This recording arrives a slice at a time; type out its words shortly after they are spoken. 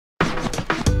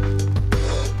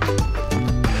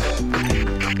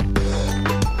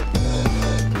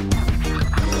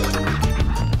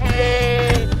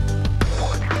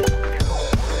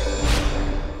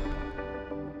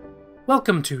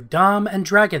Welcome to Dom and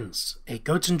Dragons, a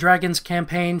Goats and Dragons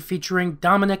campaign featuring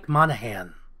Dominic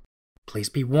Monaghan. Please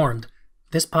be warned,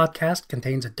 this podcast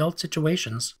contains adult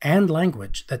situations and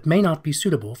language that may not be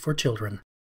suitable for children.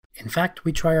 In fact,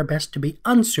 we try our best to be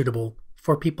unsuitable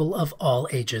for people of all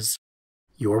ages.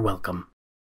 You're welcome.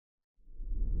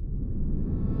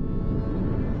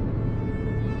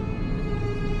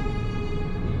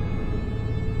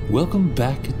 Welcome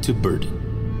back to Burden,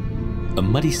 a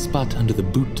muddy spot under the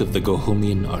boot of the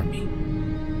Gaholnian army.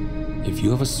 If you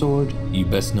have a sword, you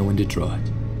best know when to draw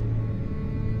it.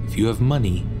 If you have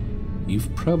money,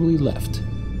 you've probably left.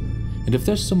 And if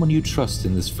there's someone you trust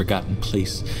in this forgotten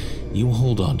place, you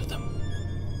hold on to them.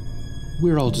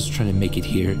 We're all just trying to make it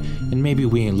here, and maybe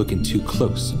we ain't looking too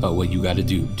close about what you gotta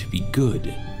do to be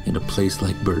good in a place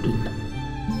like Burden.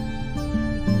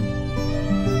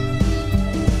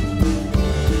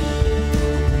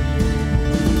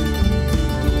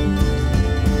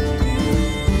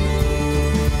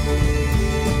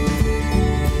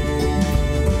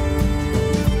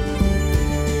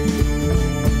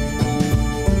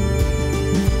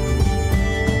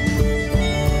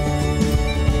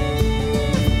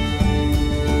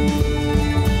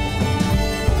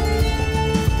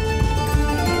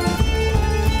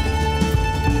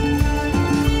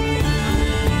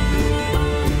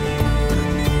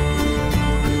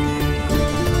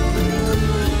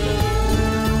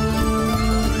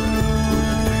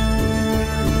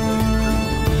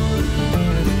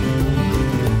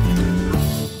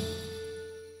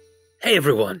 Hey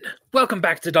everyone, welcome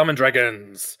back to Dom and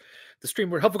Dragons, the stream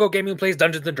where Helpful Go Gaming plays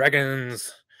Dungeons and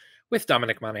Dragons with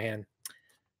Dominic Monaghan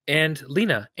and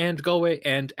Lena and Galway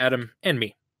and Adam and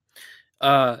me.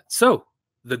 So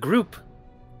the group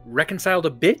reconciled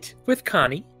a bit with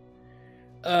Connie,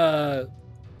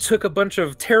 took a bunch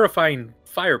of terrifying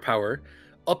firepower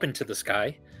up into the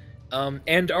sky,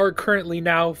 and are currently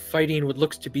now fighting what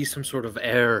looks to be some sort of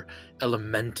air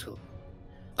elemental.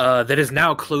 That is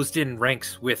now closed in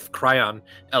ranks with Cryon,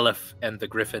 Elif, and the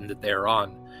Griffin that they're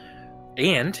on.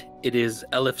 And it is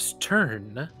Elif's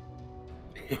turn.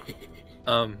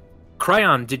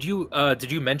 Cryon, did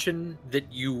you mention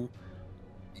that you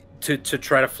to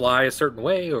try to fly a certain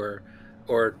way or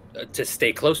to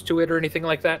stay close to it or anything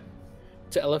like that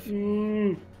to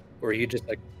Elif? Or are you just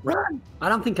like run? I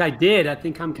don't think I did. I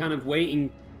think I'm kind of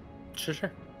waiting.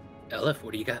 Sure. Elif,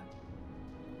 what do you got?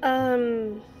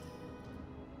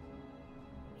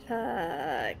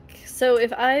 So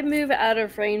if I move out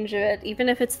of range of it, even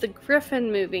if it's the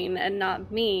Griffin moving and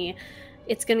not me,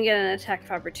 it's going to get an attack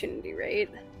of opportunity, right?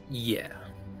 Yeah.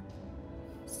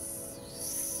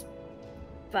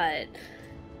 But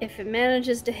if it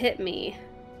manages to hit me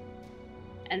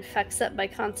and fucks up my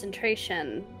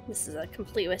concentration, this is a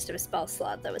complete waste of a spell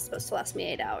slot that was supposed to last me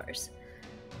 8 hours.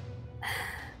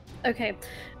 Okay.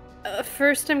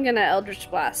 First I'm going to Eldritch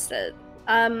Blast it.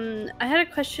 I had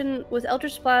a question with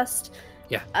Eldritch Blast.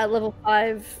 Yeah. At level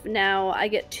 5 now, I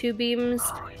get 2 beams.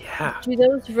 Oh, yeah. Do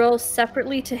those roll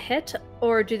separately to hit,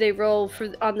 or do they roll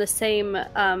on the same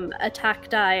attack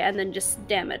die and then just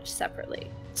damage separately?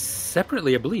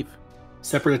 Separately, I believe.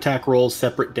 Separate attack rolls,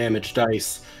 separate damage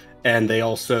dice, and they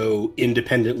also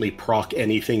independently proc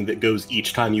anything that goes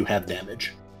each time you have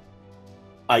damage,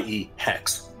 i.e.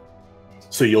 hex.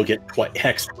 So you'll get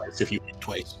hex twice if you hit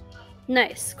twice.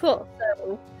 Nice, cool.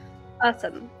 So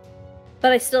awesome.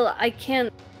 But I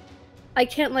can't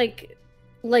like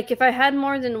if I had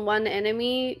more than one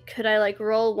enemy, could I like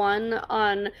roll one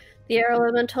on the air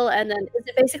elemental and then is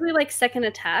it basically like second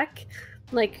attack?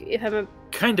 Like if I'm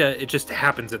Kinda, it just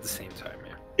happens at the same time,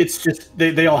 yeah. It's just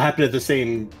they all happen at the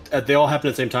same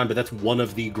time, but that's one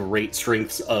of the great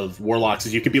strengths of warlocks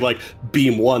is you could be like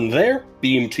beam 1 there,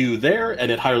 beam 2 there,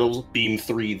 and at higher levels beam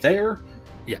 3 there.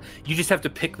 Yeah, you just have to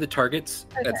pick the targets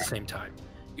at the same time.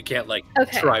 You can't,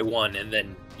 try one and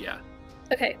then, yeah.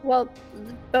 Okay, well,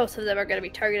 both of them are going to be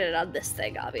targeted on this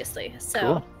thing, obviously. So,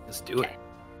 cool. Let's do it.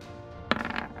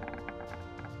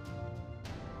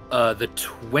 The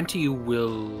 20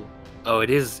 will... Oh, it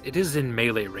is in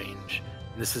melee range.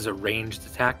 And this is a ranged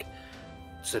attack.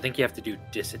 So I think you have to do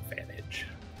disadvantage.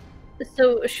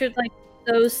 So should,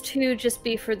 those two just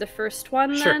be for the first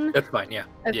one, sure, then? That's fine, yeah.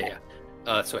 Okay.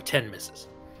 Yeah. So a 10 misses.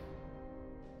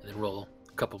 And then roll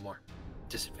a couple more.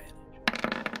 Disadvantage.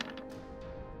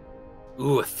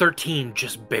 Ooh, a 13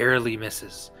 just barely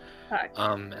misses.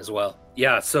 As well.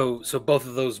 Yeah, so both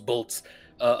of those bolts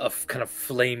of kind of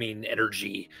flaming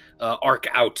energy arc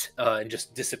out and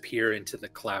just disappear into the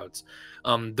clouds.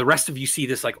 The rest of you see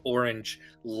this orange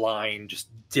line just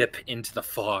dip into the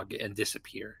fog and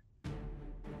disappear.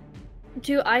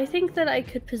 Do I think that I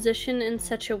could position in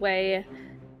such a way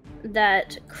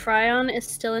that Cryon is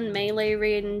still in melee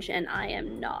range and I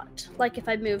am not. Like if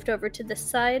I moved over to this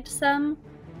side some.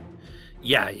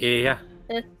 Yeah.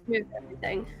 It's moved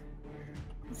everything.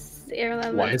 The air Why is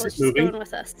elemental it is just moving? going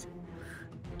with us.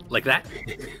 Like that?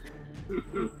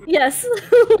 Yes,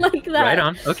 like that. Right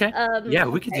on. Okay. Yeah,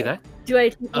 we could do okay. that. Do I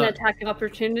take an attack of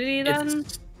opportunity then?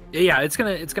 It's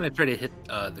gonna try to hit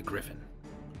the Griffin.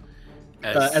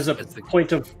 As a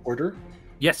point of order,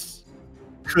 Yes.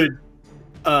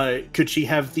 could she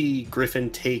have the Griffin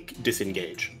take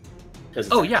disengage?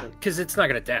 Oh yeah, because it's not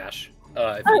gonna dash.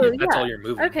 If that's all you're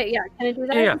moving. Okay, yeah. Can I do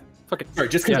that? Yeah. Fuck it. Sorry,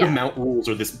 just because the mount rules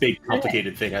are this big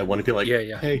complicated thing, I want to be like,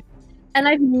 Yeah. hey, And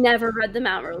I've never read the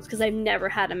mount rules because I've never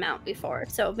had a mount before.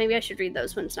 So maybe I should read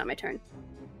those when it's not my turn.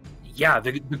 Yeah,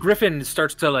 the Griffin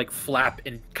starts to like flap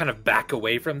and kind of back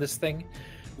away from this thing,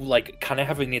 like kind of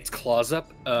having its claws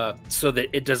up, so that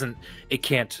it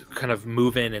can't kind of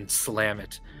move in and slam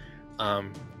it.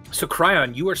 So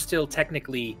Cryon, you are still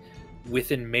technically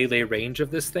within melee range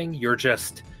of this thing. You're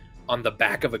just on the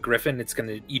back of a Griffin.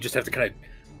 You just have to kind of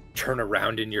turn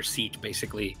around in your seat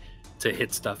basically to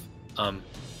hit stuff on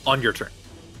your turn.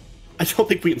 I don't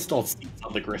think we installed seats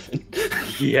on the Griffin.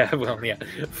 Yeah, well, yeah.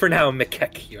 For now,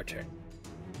 Mikek, your turn.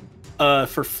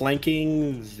 For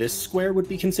flanking, this square would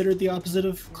be considered the opposite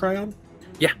of Cryon?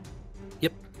 Yeah.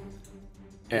 Yep.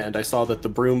 And I saw that the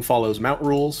broom follows mount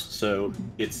rules, so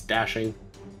it's dashing.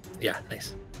 Yeah,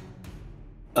 nice.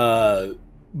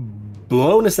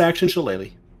 Bonus action Shillelagh.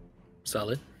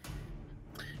 Solid.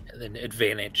 And then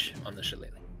advantage on the Shillelagh.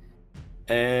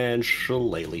 And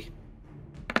Shillelagh.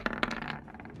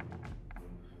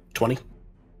 20.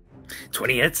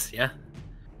 20 hits, yeah.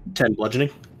 10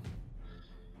 bludgeoning.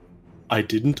 I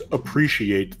didn't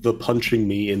appreciate the punching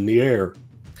me in the air.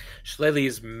 Shillelagh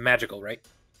is magical, right?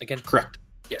 Again? Correct.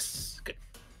 Yes, good.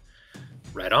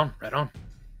 Right on.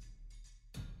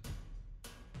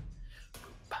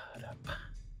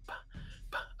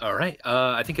 All right,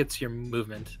 I think it's your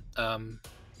movement.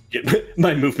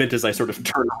 My movement as I sort of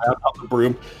turn around on the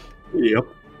broom. Yep.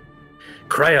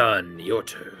 Cryon, your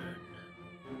turn.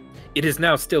 It is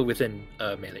now still within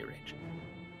melee range.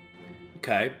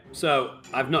 Okay, so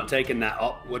I've not taken that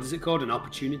up. What is it called? An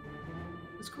opportunity?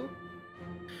 It's called?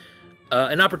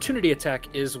 An opportunity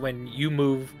attack is when you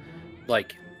move,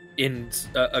 like, in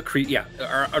a creep. Yeah,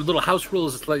 our little house rule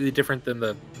is slightly different than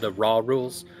the raw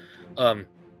rules.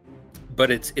 But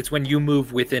it's when you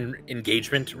move within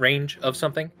engagement range of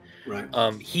something. Right.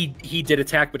 He did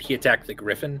attack, but he attacked the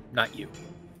Griffin, not you.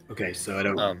 Okay, so I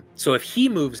don't... So if he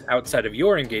moves outside of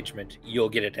your engagement, you'll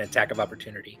get an attack of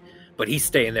opportunity. But he's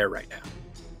staying there right now.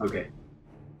 Okay.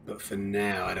 But for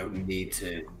now, I don't need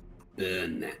to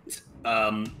burn that.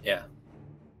 Yeah.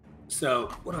 So,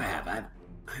 what do I have? I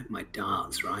have my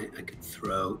darts, right? I could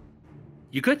throw...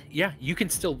 You could? Yeah, you can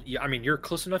still... I mean, you're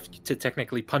close enough to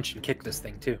technically punch and kick this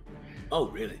thing, too. Oh,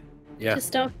 really? Yeah.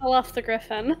 Just don't fall off the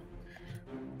Griffin.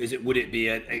 Would it be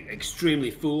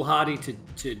extremely foolhardy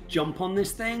to jump on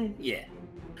this thing? Yeah.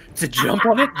 To jump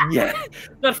on it? Yeah.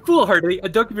 Not foolhardy.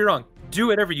 Don't get me wrong. Do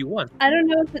whatever you want. I don't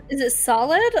know. Is it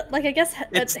solid? Like, I guess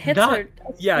It's hits not. are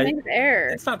Yeah. made of air.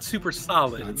 It's not super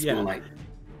solid. No, it's yeah. more like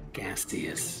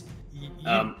gaseous. You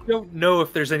don't know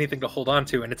if there's anything to hold on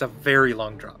to, and it's a very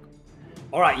long drop.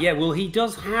 All right, yeah. Well, he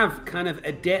does have kind of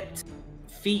adept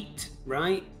feet,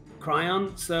 right?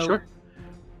 Cryon. So, Sure.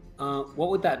 What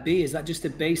would that be? Is that just a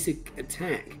basic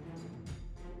attack?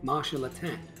 Martial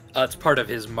attack? It's part of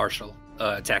his martial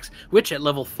attacks, which at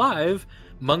level 5,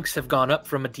 monks have gone up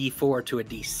from a D4 to a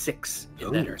D6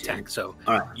 in that attack. So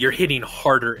all right. you're hitting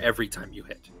harder every time you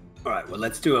hit. All right, well,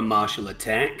 let's do a martial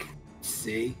attack. Let's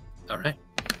see. All right.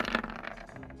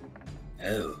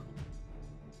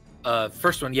 Oh,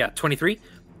 First one, yeah, 23.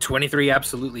 23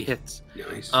 absolutely hits.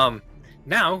 nice.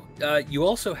 Now, you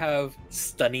also have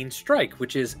Stunning Strike,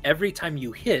 which is every time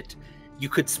you hit, you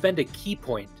could spend a key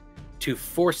point to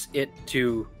force it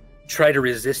to try to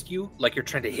resist you, like you're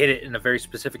trying to hit it in a very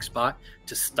specific spot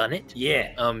to stun it.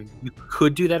 Yeah. You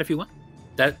could do that if you want.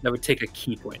 That would take a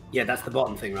key point. Yeah, that's the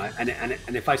bottom thing, right?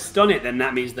 And if I stun it, then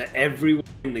that means that everyone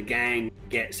in the gang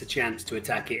gets a chance to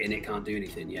attack it and it can't do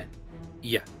anything, yeah?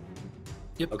 Yeah.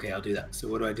 Yep. Okay, I'll do that. So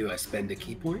what do? I spend a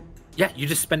key point? Yeah, you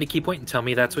just spend a key point and tell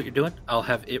me that's what you're doing. I'll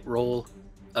have it roll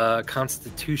a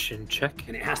Constitution check.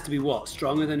 And it has to be what?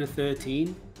 Stronger than a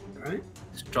 13? Right?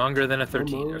 Stronger than a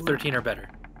 13, or 13 or better.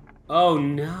 Oh,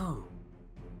 no.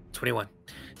 21.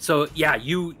 So yeah,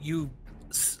 you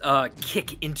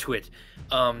kick into it,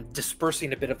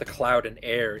 dispersing a bit of the cloud and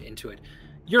air into it.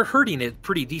 You're hurting it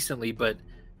pretty decently, but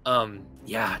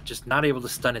yeah, just not able to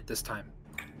stun it this time.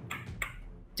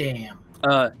 Damn.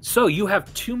 So you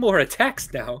have 2 more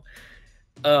attacks now.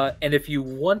 And if you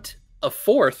want a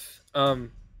fourth,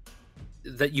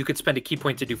 that you could spend a key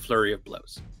point to do Flurry of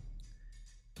Blows.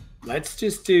 Let's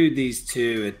just do these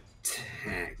 2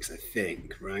 attacks, I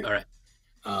think, right? All right.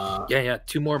 Yeah,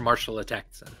 2 more martial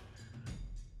attacks then.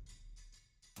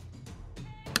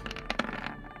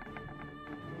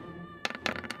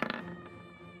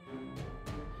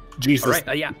 Jesus. All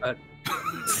right,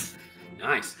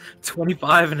 Nice.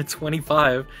 25 and a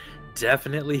 25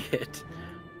 definitely hit.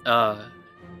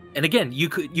 And again, you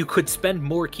could spend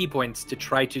more key points to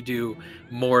try to do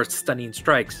more stunning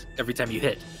strikes every time you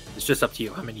hit. It's just up to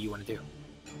you how many you want to do.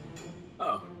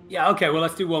 Oh, yeah, okay, well,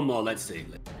 let's do one more. Let's see.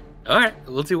 All right,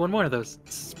 we'll do one more of those.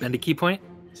 Spend a key point.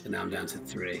 So now I'm down to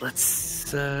 3. Let's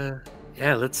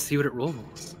see what it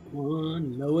rolls.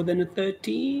 1 lower than a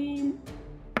 13.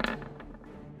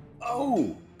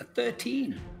 Oh, a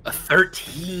 13. A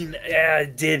 13. Yeah,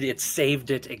 it did. It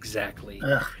saved it exactly.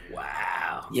 Ugh.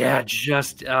 Wow. Yeah,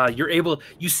 just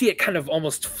you see it kind of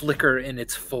almost flicker in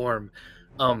its form.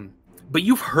 But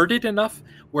you've heard it enough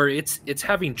where it's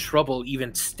having trouble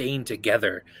even staying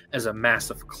together as a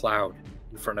massive cloud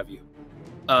in front of you.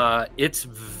 It's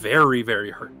very,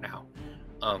 very hurt now.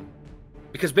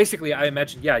 Because basically I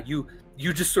imagine,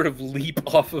 you just sort of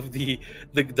leap off of the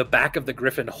back of the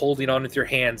griffin, holding on with your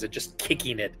hands and just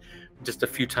kicking it just a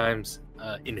few times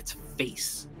in its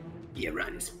face. Yeah, right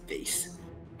in its face.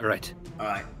 All right.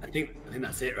 I think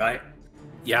that's it, right?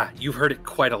 Yeah, you've heard it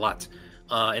quite a lot.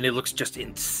 And it looks just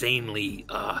insanely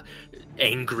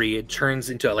angry. It turns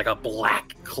into like a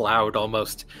black cloud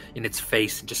almost in its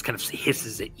face and just kind of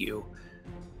hisses at you.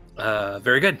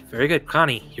 Very good. Very good.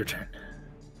 Connie, your turn.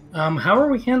 How are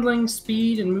we handling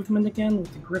speed and movement again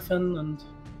with the griffin and?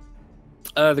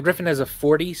 The griffin has a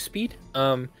 40 speed,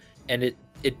 and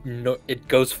it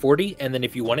goes 40, and then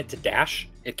if you want it to dash,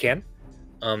 it can.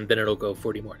 Then it'll go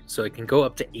 40 more, so it can go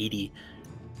up to 80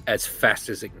 as fast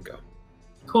as it can go.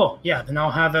 Cool. Yeah. Then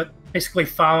I'll have it basically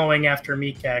following after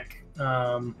Mikek.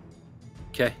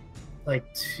 Okay.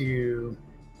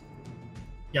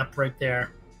 Yep, right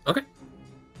there. Okay.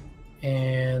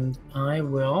 And I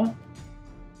will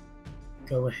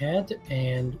go ahead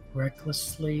and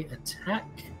recklessly attack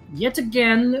yet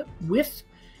again with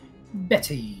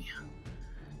Betty.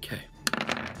 Okay.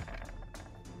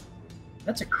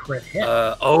 That's a crit hit.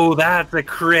 That's a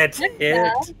crit hit.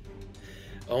 Yeah.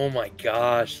 Oh my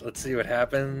gosh. Let's see what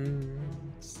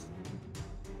happens.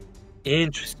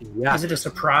 Interesting. Yeah. Is it a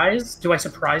surprise? Do I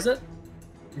surprise it?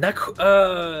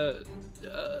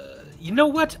 You know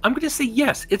what? I'm going to say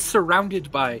yes. It's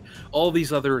surrounded by all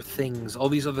these other things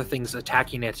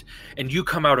attacking it, and you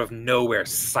come out of nowhere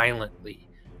silently.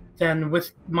 Then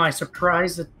with my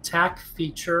surprise attack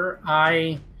feature,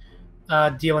 I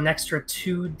deal an extra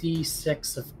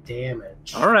 2d6 of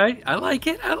damage. All right. I like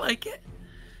it.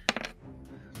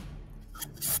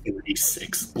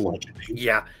 36 bludgeoning.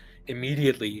 Yeah.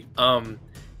 Immediately,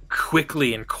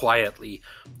 quickly and quietly,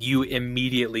 you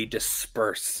immediately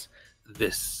disperse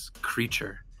this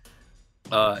creature.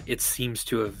 It seems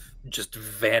to have just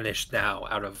vanished now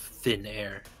out of thin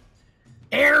air.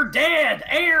 Air dead!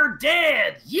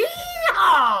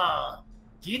 Yeehaw!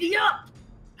 Giddy up!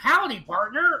 Howdy,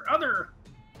 partner! Other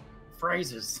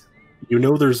phrases. You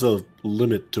know there's a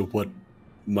limit to what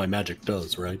my magic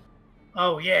does, right?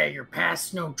 Oh yeah, your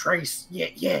past no trace. Yeah.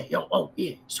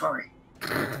 Sorry.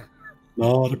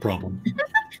 Not a problem.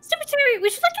 Stupid Terry, we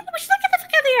should look at the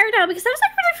fuck out of the air now because I was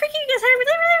like really freaking you guys out. I really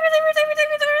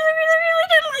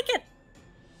didn't like it.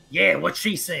 Yeah, what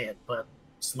she said, but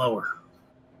slower.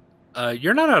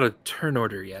 You're not out of turn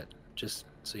order yet, just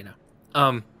so you know.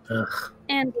 Ugh.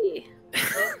 Andy.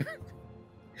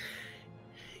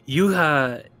 You,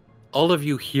 all of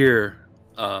you hear,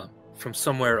 from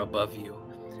somewhere above you.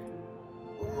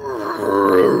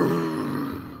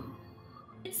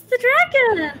 It's the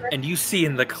dragon! And you see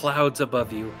in the clouds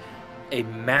above you a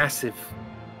massive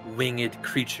winged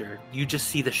creature. You just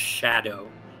see the shadow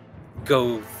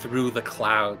go through the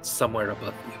clouds somewhere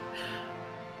above you.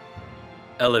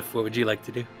 Elif, what would you like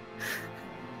to do?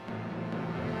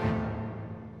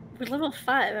 We're level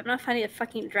 5. I'm not fighting a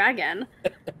fucking dragon.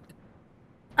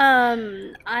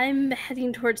 I'm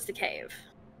heading towards the cave.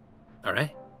 All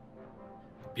right.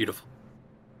 Beautiful.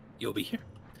 You'll be here.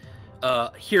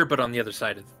 Here, but on the other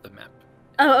side of the map.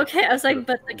 Oh, okay. I was like,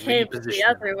 but the cave is the Reposition.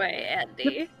 other way,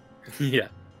 Andy. Yeah.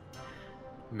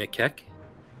 Mikek?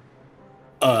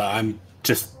 I'm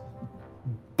just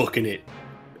booking it.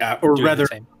 Doing Or the rather,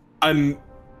 same. I'm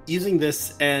using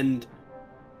this, and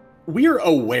we're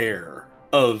aware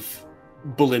of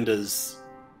Belinda's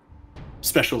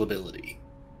special ability.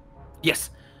 Yes.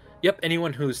 Yep,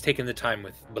 anyone who's taken the time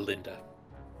with Belinda.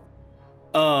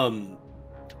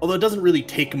 Although it doesn't really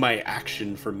take my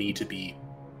action for me to be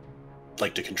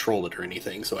like to control it or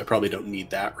anything, so I probably don't need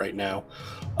that right now.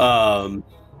 And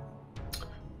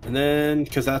then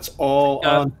because that's all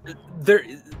on there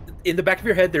in the back of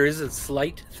your head, there is a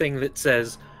slight thing that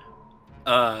says,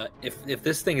 if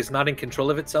this thing is not in control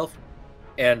of itself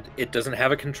and it doesn't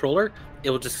have a controller, it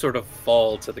will just sort of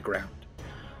fall to the ground.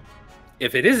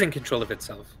 If it is in control of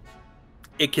itself,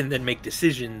 it can then make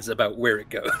decisions about where it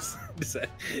goes. Does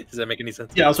that make any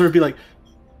sense? Yeah, I'll sort of be like,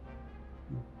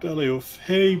 Beliof,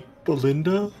 hey,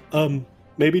 Belinda,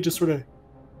 maybe just sort of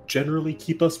generally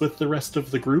keep us with the rest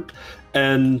of the group.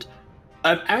 And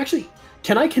actually,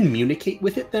 can I communicate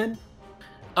with it then?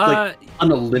 Like,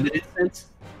 on a limited sense?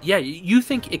 Yeah, you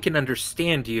think it can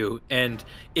understand you, and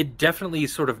it definitely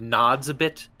sort of nods a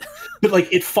bit. But,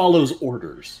 like, it follows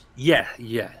orders. Yeah.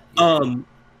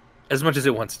 As much as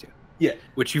it wants to. Yeah.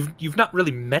 Which you've not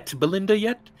really met Belinda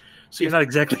yet, so you're not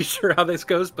exactly sure how this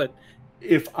goes, but...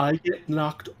 If I get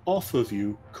knocked off of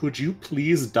you, could you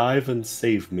please dive and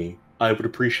save me? I would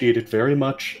appreciate it very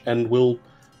much, and will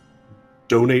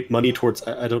donate money towards,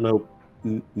 I don't know,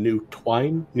 new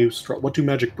twine? New straw? What do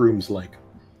magic brooms like?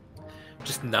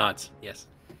 Just nods, yes.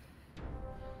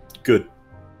 Good.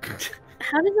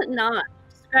 How does it not?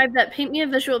 Describe that. Paint me a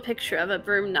visual picture of a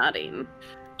broom nodding.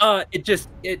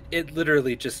 It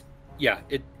literally just,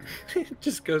 it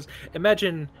just goes,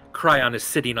 imagine Cryon is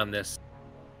sitting on this.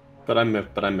 But I'm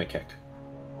Makek.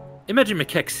 Imagine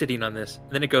Makek sitting on this,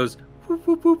 and then it goes, whoop,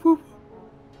 whoop, whoop, whoop.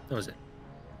 That was it.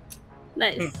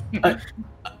 Nice.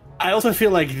 I also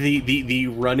feel like the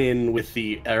run-in with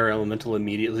the air elemental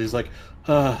immediately is like,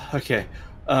 okay.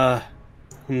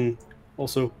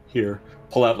 Also, here.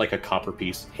 Pull out like a copper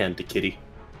piece, hand to Kitty.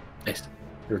 Nice.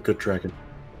 You're a good dragon.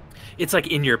 It's like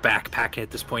in your backpack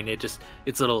at this point. Its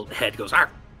little head goes,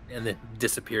 Arr! And then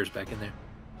disappears back in there.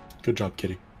 Good job,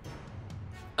 Kitty.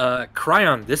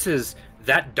 Cryon, this is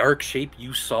that dark shape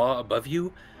you saw above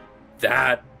you.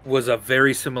 That was a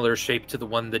very similar shape to the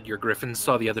one that your griffins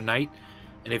saw the other night.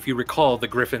 And if you recall, the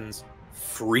griffins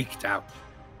freaked out.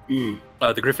 The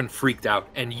griffin freaked out,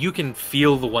 and you can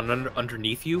feel the one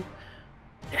underneath you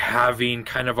having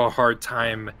kind of a hard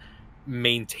time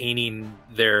maintaining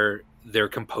their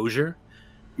composure.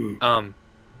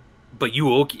 But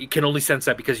you can only sense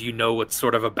that because you know what's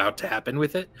sort of about to happen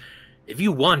with it. If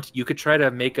you want, you could try to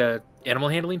make a animal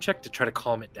handling check to try to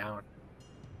calm it down.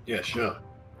 Yeah, sure.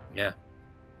 Yeah.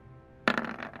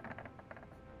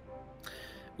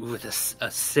 Ooh, with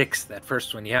a 6, that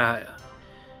first one, yeah.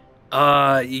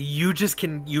 You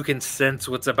can sense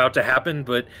what's about to happen,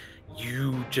 but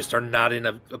you just are not in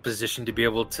a position to be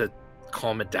able to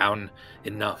calm it down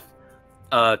enough.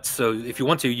 So if you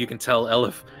want to, you can tell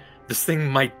Elif, this thing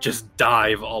might just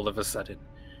dive all of a sudden,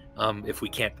 if we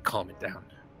can't calm it down.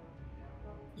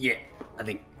 Yeah, I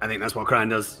think that's what Cryon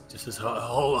does. Just says,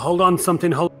 hold on,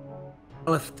 something. Hold.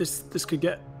 If this could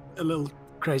get a little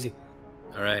crazy.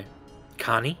 All right,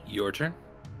 Connie, your turn.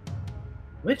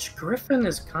 Which griffin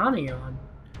is Connie on?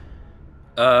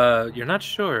 You're not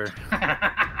sure.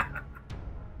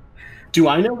 Do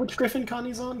I know which griffin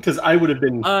Connie's on? Because I would have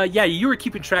been. Yeah, you were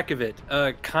keeping track of it.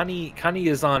 Connie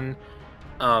is on.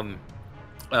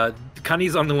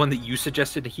 Connie's on the one that you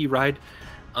suggested he ride,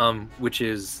 which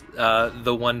is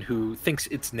the one who thinks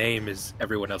its name is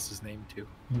everyone else's name too.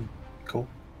 Cool.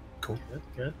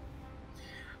 Good.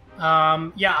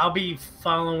 Yeah, I'll be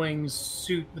following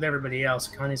suit with everybody else.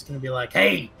 Connie's gonna be like,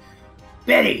 "Hey,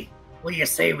 Betty, what do you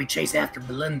say we chase after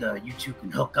Belinda? You two can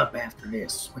hook up after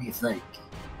this. What do you think?"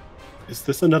 Is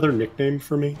this another nickname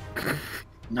for me?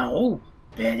 No,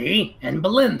 Betty and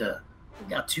Belinda. We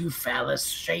got two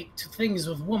phallus-shaped things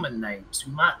with woman names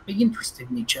who might be interested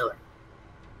in each other.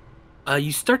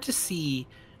 You start to see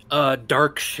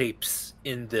dark shapes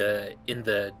in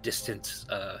the distant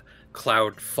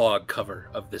cloud fog cover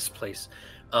of this place.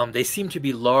 They seem to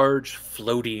be large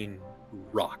floating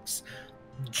rocks,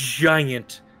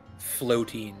 giant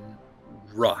floating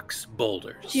rocks,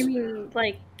 boulders. Do you mean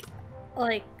like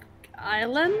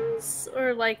islands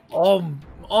or like?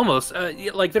 Almost.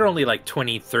 Like they're only like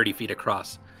 20-30 feet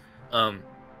across,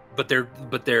 but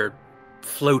they're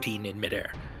floating in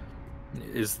midair.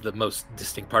 Is the most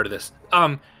distinct part of this.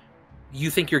 You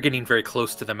think you're getting very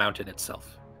close to the mountain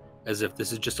itself, as if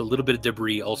this is just a little bit of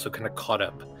debris also kind of caught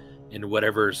up in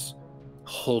whatever's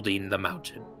holding the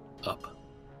mountain up.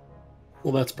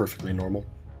 Well, that's perfectly normal.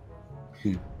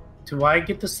 Do I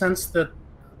get the sense that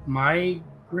my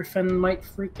griffin might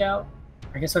freak out?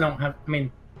 I guess I don't have. I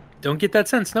mean, don't get that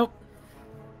sense. Nope.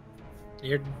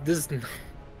 You're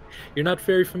not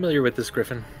very familiar with this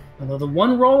griffin. Although the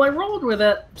one roll I rolled with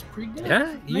it was pretty good.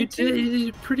 Yeah, you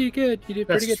did pretty good. You did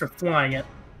That's pretty good for flying it.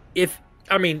 it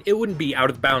wouldn't be out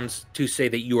of bounds to say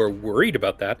that you are worried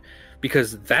about that,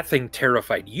 because that thing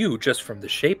terrified you just from the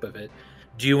shape of it.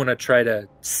 Do you want to try to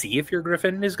see if your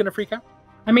griffin is going to freak out?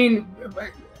 I mean,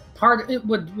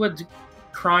 would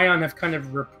Cryon have kind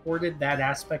of reported that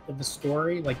aspect of the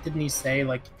story? Like, didn't he say,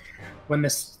 like, when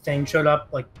this thing showed up,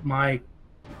 like, my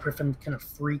griffin kind of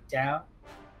freaked out?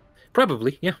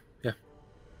 Probably, yeah.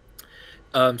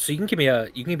 So you can give me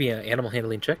an animal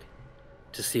handling check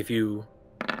to see if you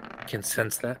can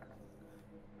sense that.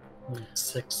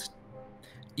 6.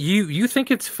 You think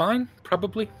it's fine?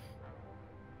 Probably.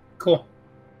 Cool.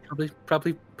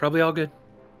 Probably all good.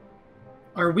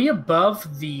 Are we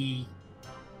above the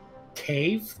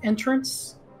cave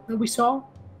entrance that we saw?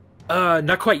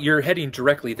 Not quite. You're heading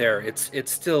directly there. It's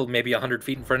still maybe 100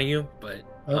 feet in front of you, but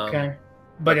okay.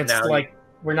 But it's like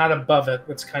we're not above it.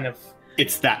 It's kind of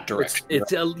it's that direction.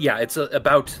 It's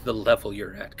about the level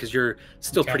you're at, because you're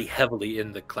still pretty heavily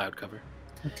in the cloud cover.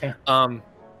 Okay.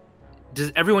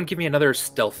 Does everyone give me another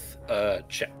stealth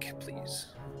check, please?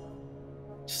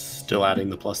 Still adding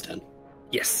the +10.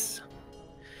 Yes.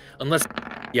 Unless,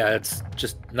 it's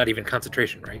just not even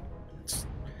concentration, right? It's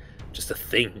just a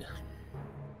thing.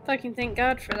 Fucking thank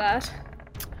God for that.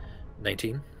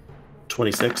 19.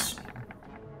 26.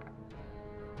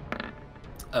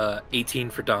 18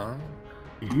 for Dom.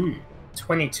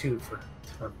 22 for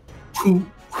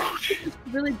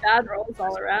Really bad rolls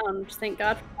all around. Thank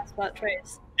God for that spot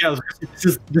trace. Yeah, this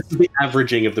is the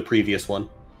averaging of the previous one.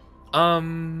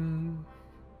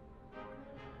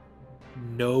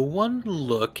 No one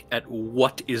look at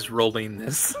what is rolling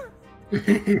this.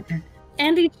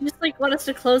 Andy, do you just like want us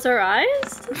to close our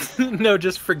eyes? No,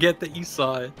 just forget that you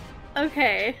saw it.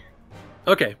 Okay.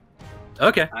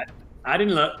 I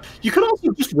didn't look. You could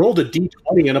also just roll a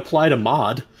d20 and apply to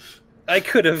mod. I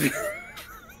could have.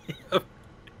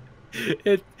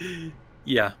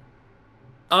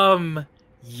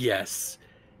 Yes.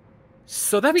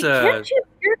 So that's Can't you,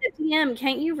 you're the DM,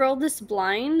 can't you roll this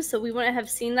blind so we wouldn't have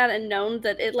seen that and known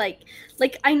that it like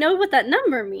I know what that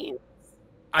number means.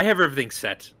 I have everything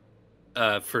set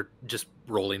for just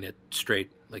rolling it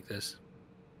straight like this.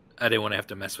 I didn't want to have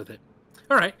to mess with it.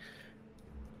 All right.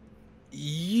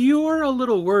 You're a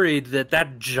little worried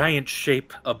that giant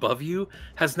shape above you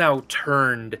has now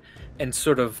turned and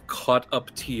sort of caught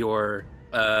up to your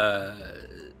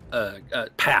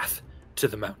path to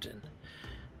the mountain.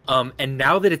 And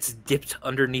now that it's dipped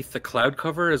underneath the cloud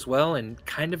cover as well and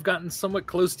kind of gotten somewhat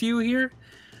close to you here,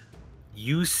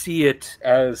 you see it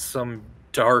as some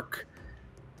dark,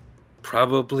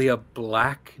 probably a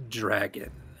black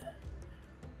dragon.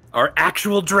 Our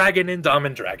actual dragon in Dom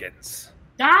and Dragons.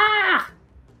 Ah!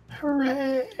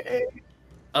 Hooray!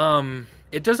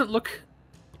 It doesn't look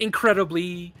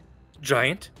incredibly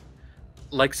giant,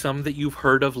 like some that you've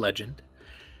heard of legend.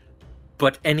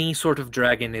 But any sort of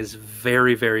dragon is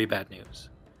very, very bad news.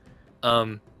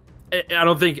 I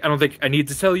don't think I need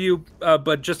to tell you,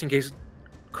 but just in case,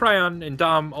 Cryon and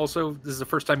Dom also, this is the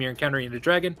first time you're encountering a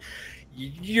dragon.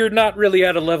 You're not really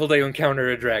at a level to encounter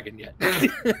a dragon yet.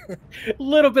 A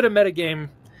little bit of metagame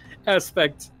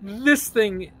aspect. This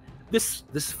thing,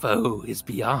 this foe is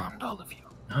beyond all of you.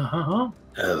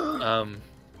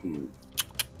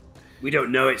 We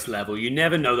don't know its level. You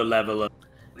never know the level of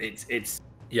it's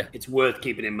worth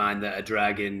keeping in mind that a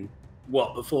dragon,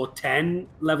 before 10,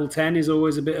 level 10 is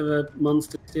always a bit of a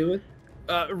monster to deal with?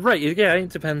 Right, yeah, it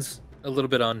depends a little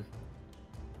bit on...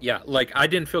 Yeah, like, I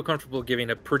didn't feel comfortable giving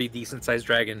a pretty decent-sized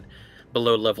dragon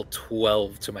below level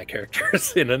 12 to my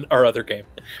characters in our other game.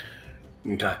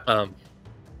 Okay.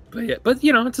 But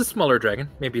it's a smaller dragon.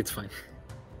 Maybe it's fine.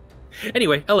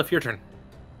 Anyway, Elif, your turn.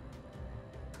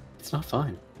 It's not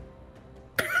fine.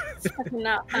 It's fucking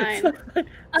not fine.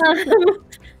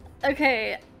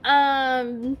 Okay.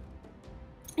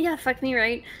 Yeah, fuck me,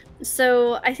 right?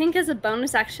 So I think as a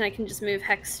bonus action, I can just move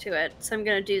Hex to it. So I'm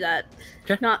gonna do that.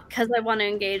 Okay. Not because I want to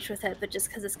engage with it, but just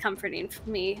because it's comforting for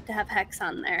me to have Hex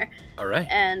on there. All right.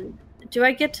 And do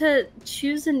I get to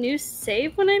choose a new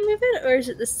save when I move it, or is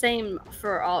it the same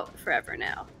forever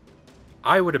now?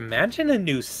 I would imagine a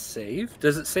new save.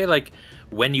 Does it say like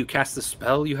when you cast the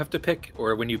spell you have to pick,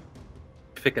 or when you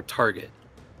pick a target?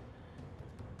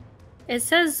 It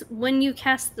says when you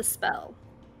cast the spell,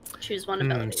 choose one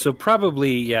ability. So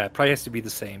probably has to be the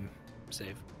same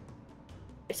save.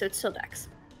 So it's still Dex.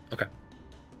 Okay.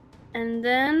 And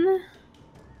then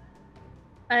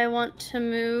I want to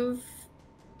move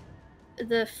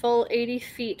the full 80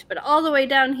 feet, but all the way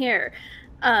down here.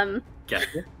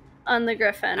 Gotcha. On the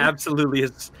griffin. Absolutely.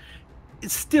 It's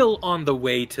still on the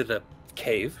way to the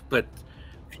cave, but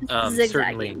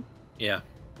certainly, yeah.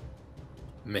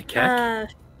 Mechanic.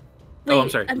 Wait, I'm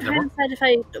sorry. I'm trying to decide if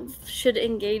I should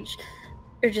engage,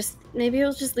 or just maybe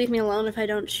it'll just leave me alone if I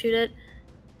don't shoot it.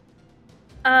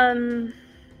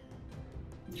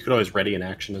 You could always ready an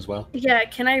action as well. Yeah,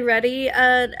 can I ready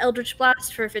an Eldritch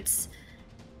Blast for if it's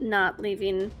not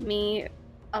leaving me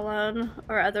alone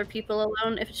or other people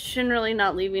alone? If it's generally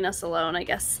not leaving us alone, I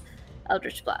guess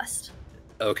Eldritch Blast.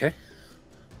 Okay.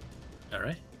 All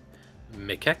right.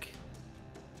 Mikek.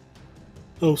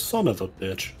 Oh, son of a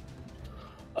bitch.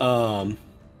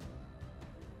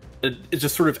 It's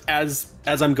just sort of as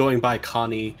I'm going by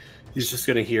Connie, he's just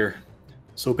gonna hear.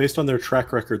 So based on their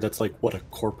track record, that's like what, a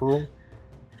corporal?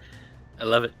 I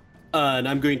love it. And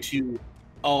I'm going to,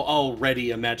 I'll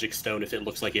ready a magic stone if it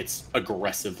looks like it's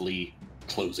aggressively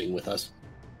closing with us.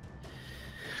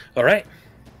 All right.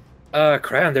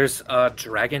 Cryon, there's a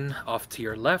dragon off to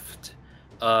your left.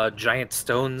 Giant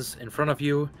stones in front of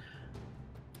you.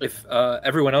 If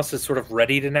everyone else is sort of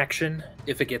readied in action,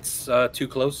 if it gets too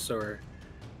close or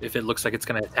if it looks like it's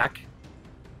going to attack.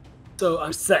 So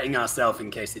I'm setting ourselves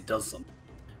in case it does something.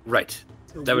 Right.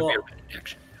 So that would be a ready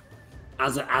action.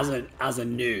 As a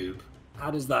noob, how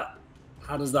does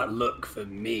that look for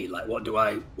me? Like, what do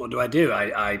I do?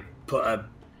 I put a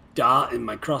dart in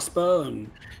my crossbow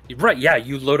and. Right. Yeah.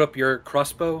 You load up your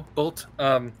crossbow bolt,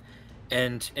 and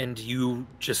you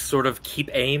just sort of keep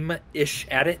aim-ish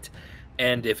at it.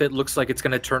 And if it looks like it's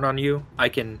going to turn on you, I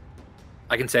can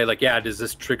say like, yeah, does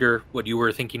this trigger what you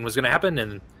were thinking was going to happen?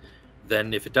 And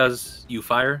then if it does, you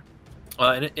fire.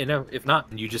 And if not,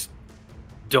 you just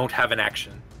don't have an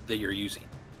action that you're using,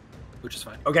 which is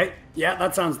fine. Okay, yeah,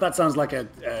 that sounds like a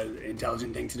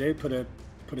intelligent thing to do. Put a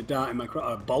dart in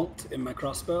a bolt in my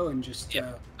crossbow and just.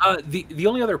 Yeah. The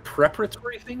only other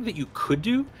preparatory thing that you could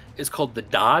do is called the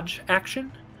dodge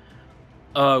action,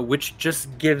 which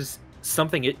just gives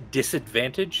something at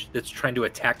disadvantage that's trying to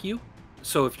attack you.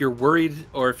 So if you're worried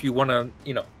or if you want to,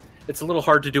 it's a little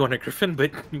hard to do on a griffin,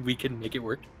 but we can make it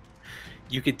work.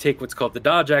 You could take what's called the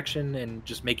dodge action and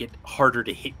just make it harder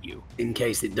to hit you. In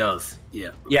case it does,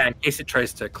 yeah. Yeah, in case it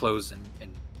tries to close and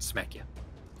smack you.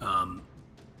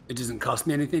 It doesn't cost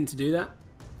me anything to do that?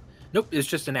 Nope, it's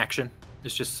just an action.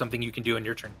 It's just something you can do in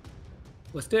your turn.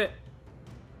 Let's do it.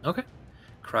 Okay.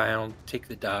 Cryon will take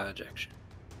the dodge action.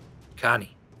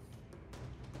 Connie.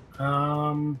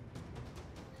 I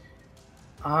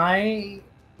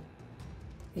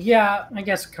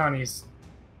guess Connie's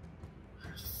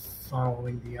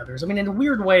following the others. I mean, in a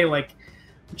weird way, like,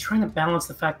 I'm trying to balance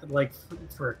the fact that, like,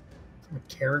 from a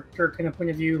character kind of point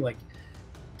of view, like,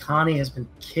 Connie has been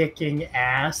kicking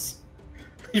ass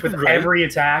with Right. every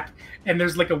attack, and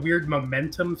there's, like, a weird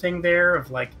momentum thing there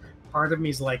of, like, part of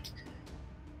me's like,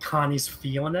 Connie's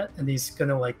feeling it, and he's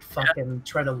gonna, like, fucking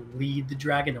try to lead the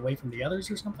dragon away from the others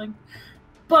or something.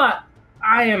 But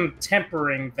I am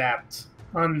tempering that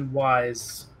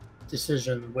unwise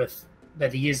decision with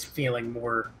that he is feeling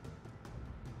more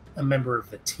a member of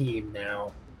the team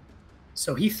now.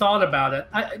 So he thought about it.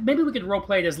 Maybe we could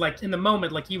roleplay it as, like, in the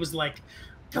moment, like, he was like,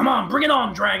 come on, bring it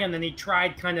on, dragon. And he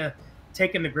tried kind of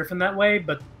taking the griffin that way,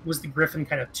 but was the griffin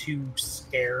kind of too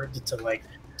scared to, like,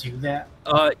 do that?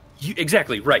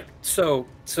 Exactly, right. So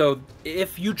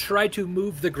if you try to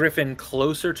move the griffin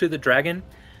closer to the dragon,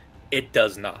 it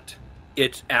does not.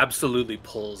 It absolutely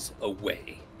pulls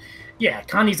away. Yeah,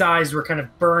 Connie's eyes were kind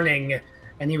of burning,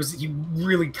 and he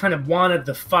really kind of wanted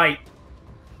the fight.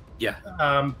 Yeah.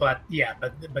 But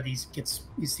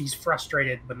he's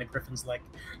frustrated when the griffin's like,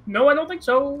 no, I don't think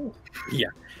so. Yeah,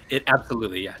 it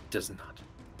absolutely does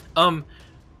not.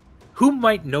 Who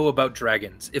might know about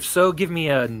dragons? If so, give me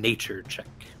a nature check.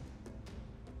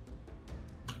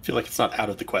 I feel like it's not out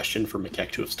of the question for Mikek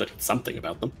to have studied something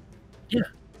about them. Yeah.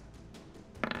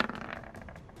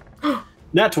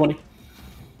 Nat 20.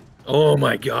 Oh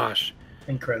my gosh.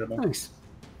 Incredible. Nice.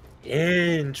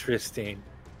 Interesting.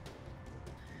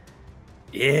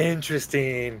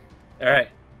 All right.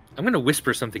 I'm going to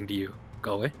whisper something to you,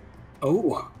 Galway.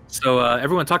 Oh. So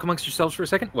everyone talk amongst yourselves for a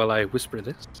second while I whisper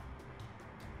this.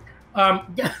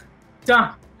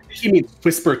 Dom, He means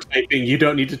whisper typing. You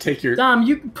don't need to take your... Dom,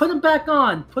 you put him back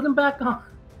on. Put him back on.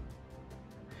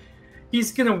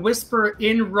 He's gonna whisper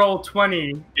in roll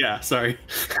 20. Yeah, sorry.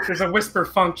 There's a whisper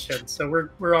function, so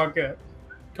we're all good.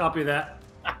 Copy that.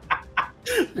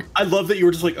 I love that you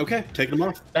were just like, okay, taking them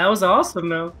off. That was awesome,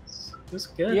 though. It was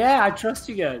good. Yeah, I trust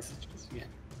you guys.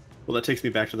 Well, that takes me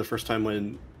back to the first time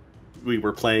when we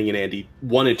were playing and Andy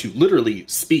wanted to literally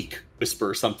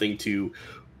whisper something to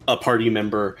a party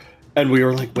member, and we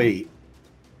were like, wait,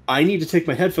 I need to take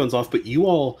my headphones off, but you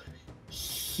all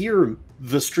hear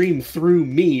the stream through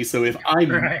me, so if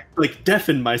I'm like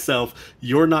deafen myself,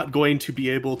 you're not going to be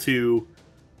able to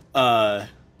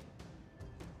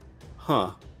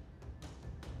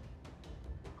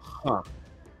Huh.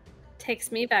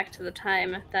 Takes me back to the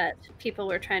time that people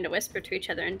were trying to whisper to each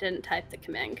other and didn't type the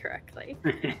command correctly.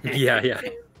 Yeah.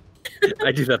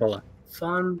 I do that a lot.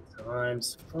 Fun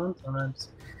times.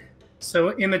 So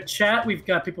in the chat, we've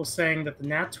got people saying that the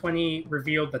Nat 20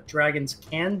 revealed that dragons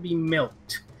can be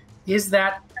milked. Is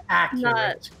that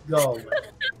accurate? Go.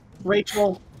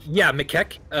 Rachel? Yeah,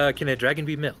 Mikek, can a dragon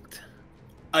be milked?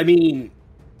 I mean...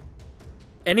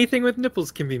 Anything with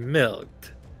nipples can be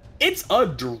milked. It's a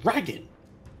dragon!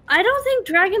 I don't think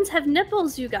dragons have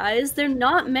nipples, you guys. They're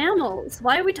not mammals.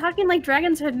 Why are we talking like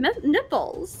dragons have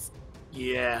nipples?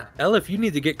 Yeah. Elif, you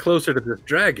need to get closer to this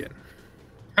dragon.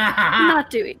 I'm not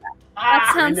doing that.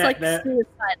 That sounds like suicidal.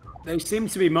 They seem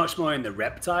to be much more in the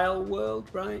reptile world,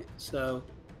 right? So...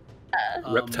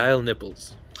 reptile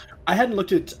nipples. I hadn't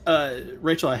looked at...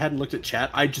 Rachel, I hadn't looked at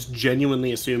chat. I just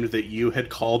genuinely assumed that you had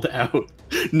called out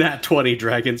Nat 20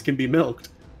 dragons can be milked.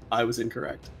 I was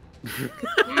incorrect.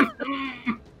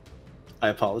 I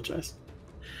apologize.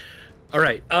 All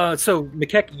right. So,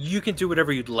 Mikek, you can do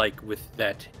whatever you'd like with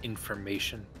that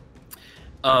information.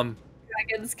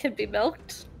 Dragons can be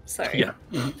milked? Sorry. Yeah.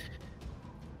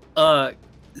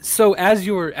 So as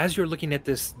you're looking at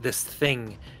this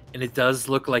thing, and it does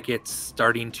look like it's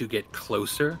starting to get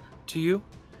closer to you,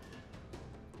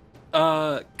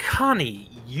 Connie,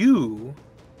 you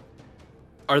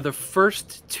are the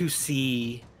first to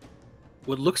see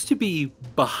what looks to be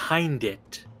behind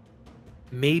it.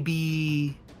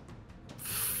 Maybe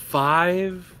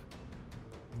 5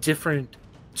 different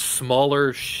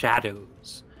smaller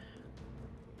shadows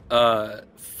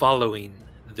following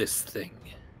this thing.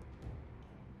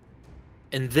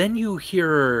 And then you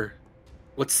hear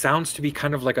what sounds to be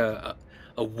kind of like a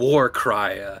war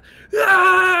cry.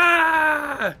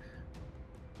 Ah!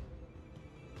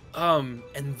 And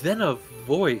then a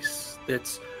voice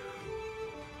that's,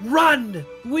 "Run!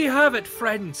 We have it,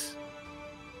 friends!"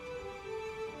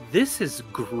 This is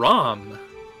Grom.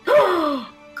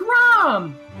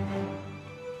 Grom!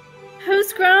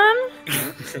 Who's Grom?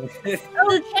 Oh,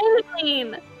 the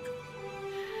changeling!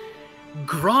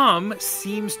 Grom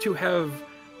seems to have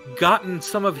gotten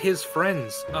some of his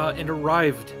friends and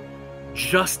arrived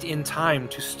just in time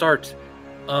to start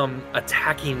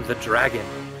attacking the dragon.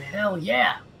 Hell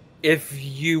yeah! If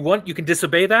you want, you can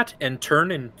disobey that and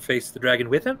turn and face the dragon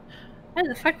with him. Why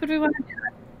the fuck would we want to do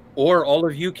that? Or all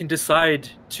of you can decide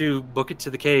to book it to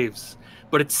the caves.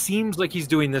 But it seems like he's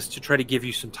doing this to try to give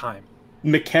you some time.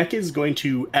 Mikek is going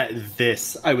to, at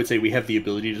this, I would say we have the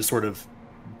ability to sort of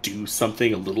do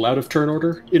something a little out of turn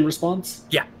order in response.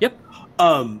 Yeah, yep.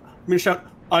 I'm going to shout,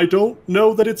 "I don't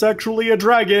know that it's actually a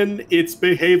dragon. It's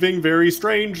behaving very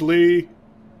strangely."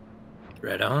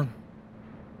 Right on.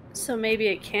 So maybe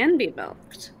it can be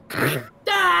milked. God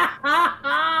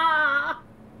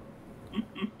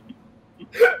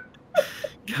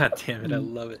damn it, I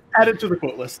love it. Add it to the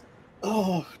quote list.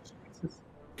 Oh, Jesus.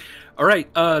 All right,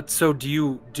 so do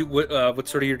you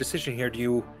what's sort of your decision here? Do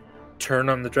you turn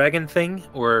on the dragon thing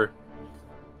or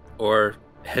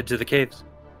head to the caves?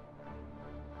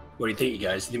 What do you think, you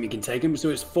guys? You think we can take him? So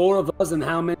it's 4 of us, and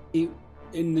how many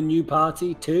in the new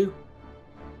party? 2?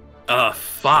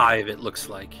 5, it looks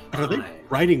like. Are they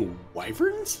riding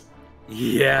wyverns?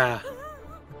 Yeah.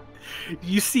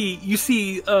 You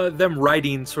see them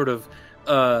riding sort of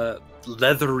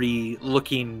leathery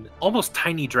looking, almost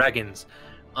tiny dragons.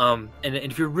 And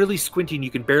if you're really squinting,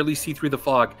 you can barely see through the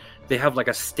fog. They have like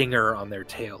a stinger on their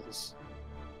tails.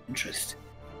 Interesting.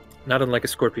 Not unlike a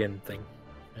scorpion thing.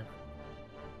 Yeah.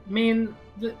 I mean,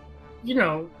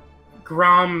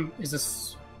 Grom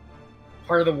is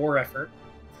part of the war effort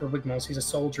for Wigmos. He's a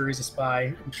soldier, he's a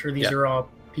spy. I'm sure these are all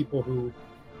people who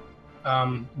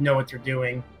know what they're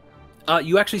doing.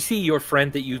 You actually see your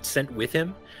friend that you sent with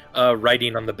him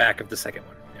riding on the back of the second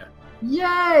one. Yeah.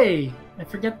 Yay! I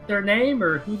forget their name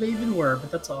or who they even were, but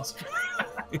that's awesome.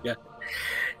 Yeah.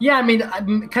 Yeah, I mean,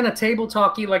 I'm kind of table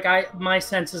talky. Like, my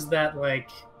sense is that, like,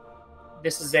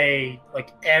 this is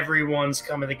everyone's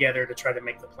coming together to try to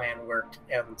make the plan work.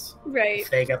 And if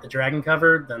they got the dragon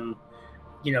covered, then,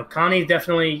 Connie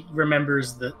definitely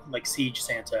remembers the, Siege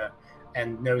Santa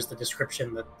and knows the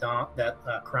description that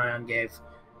Cryon gave.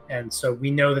 And so we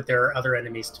know that there are other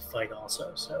enemies to fight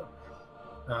also. So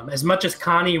as much as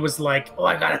Connie was like, "Oh,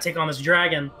 I gotta take on this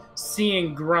dragon,"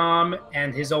 seeing Grom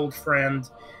and his old friend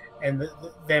and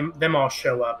them all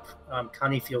show up,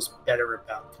 Connie feels better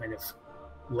about kind of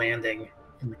landing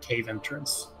in the cave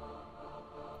entrance.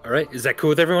 All right. Is that cool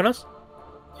with everyone else?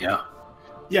 Yeah.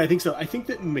 Yeah, I think so. I think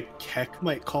that Mikek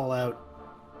might call out,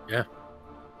 "Yeah.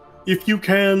 If you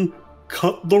can,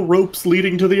 cut the ropes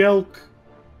leading to the elk."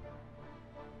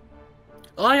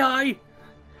 Aye, aye.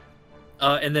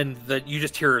 And then you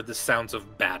just hear the sounds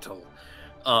of battle,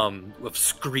 of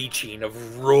screeching,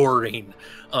 of roaring,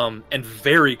 and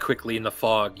very quickly in the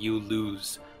fog you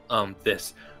lose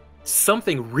this.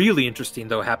 Something really interesting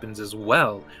though happens as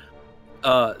well.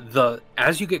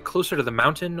 As you get closer to the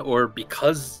mountain, or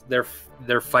because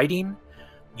they're fighting,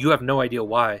 you have no idea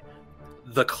why.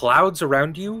 The clouds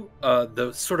around you,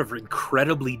 the sort of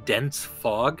incredibly dense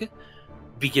fog,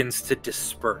 begins to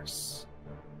disperse,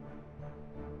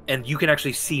 and you can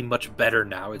actually see much better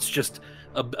now. It's just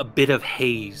a bit of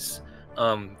haze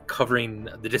covering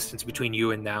the distance between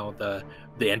you and now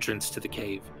the entrance to the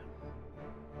cave.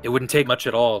 It wouldn't take much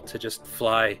at all to just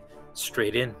fly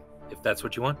straight in, if that's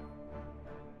what you want.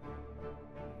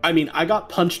 I mean, I got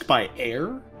punched by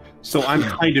air, so I'm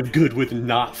kind of good with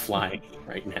not flying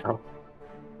right now.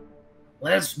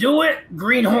 Let's do it!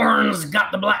 Greenhorn's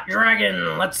got the black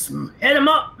dragon. Let's head him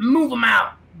up, move him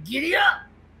out. Giddy up!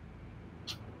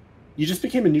 You just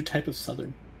became a new type of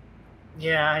Southern.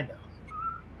 Yeah, I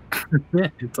know.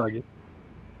 It's all good.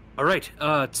 All right,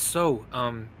 so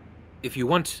if you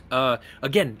want,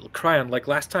 again, Cryon, like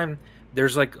last time,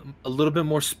 there's like a little bit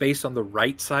more space on the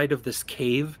right side of this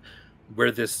cave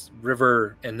where this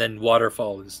river and then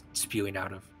waterfall is spewing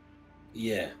out of.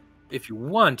 Yeah. If you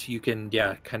want, you can,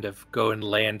 kind of go and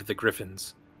land the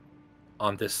griffins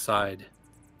on this side.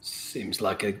 Seems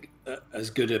like as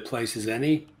good a place as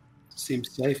any.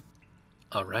 Seems safe.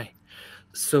 All right.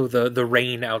 So the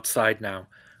rain outside now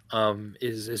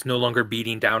is no longer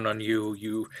beating down on you.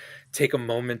 You take a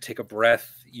moment, take a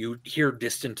breath. You hear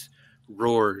distant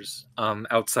roars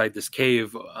outside this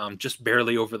cave, just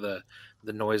barely over the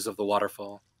noise of the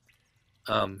waterfall.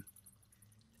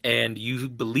 And you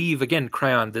believe, again,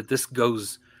 Cryon, that this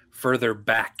goes further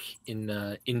back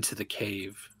into the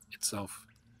cave itself.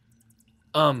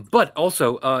 But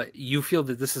also, you feel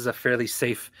that this is a fairly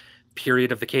safe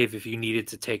period of the cave if you needed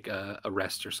to take a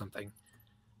rest or something.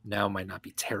 Now might not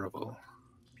be terrible.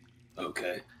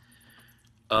 Okay.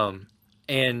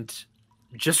 And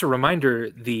just a reminder,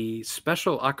 the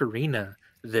special ocarina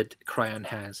that Cryon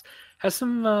has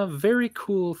some very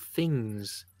cool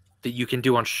things that you can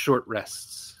do on short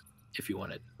rests if you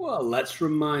wanted. Well, let's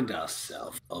remind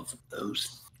ourselves of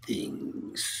those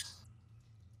things.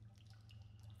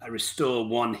 I restore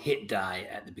 1 hit die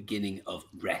at the beginning of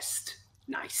rest.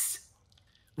 Nice.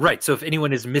 Right, so if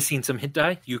anyone is missing some hit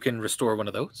die, you can restore one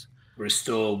of those.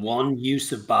 Restore 1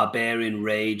 use of Barbarian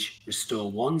Rage.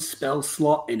 Restore 1 spell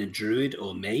slot in a Druid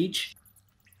or Mage.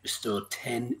 Restore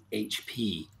 10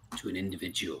 HP to an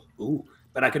individual. Ooh,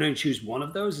 but I can only choose one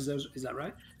of those? Is that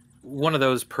right? One of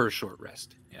those per short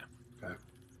rest, yeah. Okay.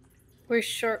 We're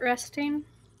short resting?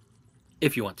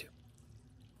 If you want to.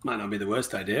 Might not be the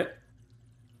worst idea.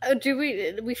 Do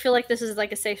we feel like this is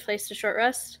like a safe place to short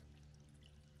rest?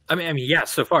 I mean, yeah,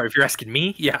 so far, if you're asking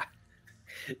me, yeah.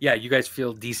 Yeah, you guys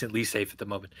feel decently safe at the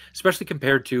moment, especially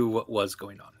compared to what was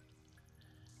going on.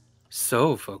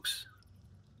 So, folks,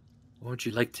 what would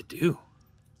you like to do?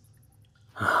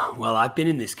 Well, I've been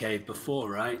in this cave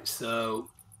before, right? So...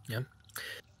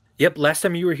 Yep, last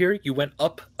time you were here, you went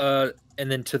up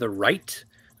and then to the right,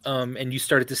 and you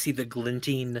started to see the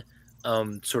glinting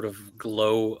sort of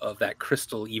glow of that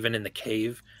crystal even in the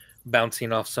cave,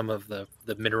 bouncing off some of the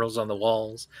minerals on the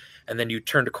walls. And then you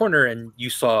turned a corner and you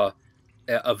saw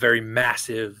a very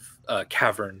massive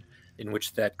cavern in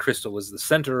which that crystal was the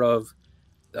center of,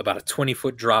 about a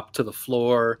 20-foot drop to the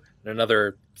floor and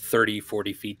another 30,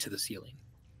 40 feet to the ceiling.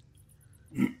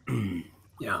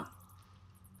 Yeah.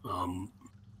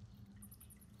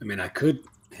 I mean, I could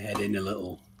head in a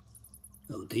little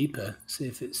deeper,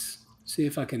 see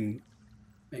if I can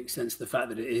make sense of the fact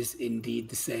that it is indeed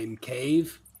the same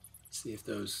cave. See if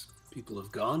those people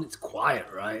have gone. It's quiet,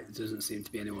 right? There doesn't seem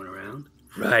to be anyone around.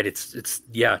 Right. It's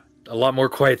a lot more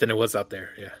quiet than it was out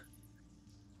there. Yeah.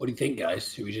 What do you think,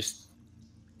 guys? Should we just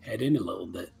head in a little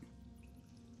bit?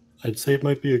 I'd say it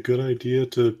might be a good idea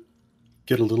to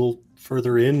get a little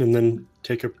further in and then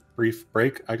take a brief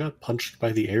break. I got punched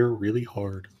by the air really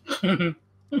hard.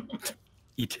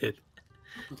 He did.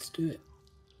 Let's do it.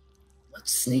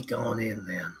 Let's sneak on in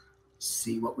then.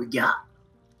 See what we got.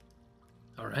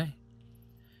 All right.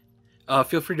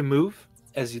 Feel free to move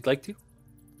as you'd like to.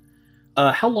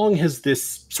 How long has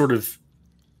this sort of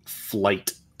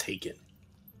flight taken?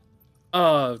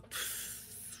 Probably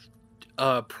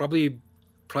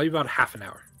about half an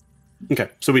hour. Okay,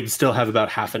 so we'd still have about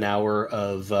half an hour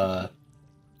of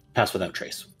Pass Without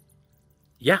Trace.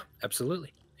 Yeah,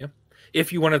 absolutely. Yeah.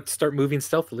 If you want to start moving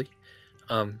stealthily,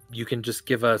 you can just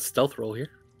give a stealth roll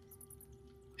here.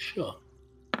 Sure.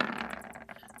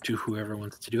 To whoever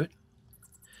wants to do it.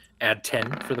 Add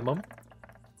 10 for the moment.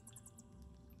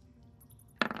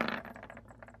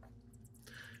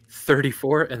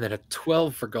 34, and then a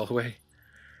 12 for Galway.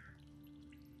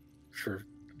 For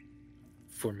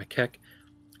McKeck.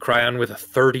 Cryon with a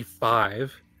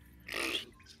 35.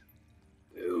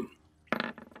 Boom.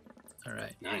 All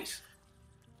right. Nice.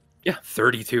 Yeah,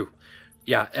 32.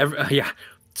 Yeah, yeah.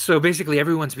 So basically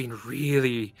everyone's being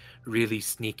really, really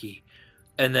sneaky.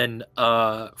 And then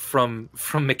from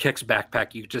McKeck's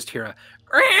backpack, you just hear a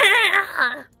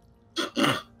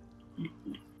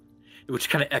which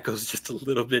kind of echoes just a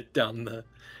little bit down the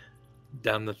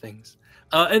things.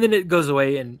 And then it goes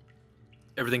away and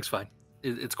everything's fine.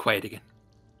 It's quiet again.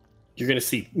 You're gonna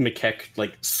see McKeck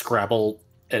like scrabble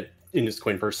in his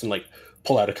coin purse and like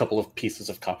pull out a couple of pieces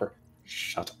of copper.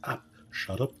 Shut up,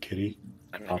 kitty.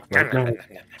 And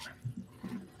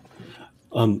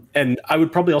I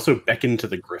would probably also beckon to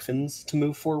the griffins to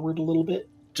move forward a little bit,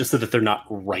 just so that they're not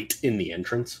right in the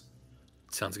entrance.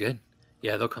 Sounds good.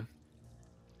 Yeah, they'll come.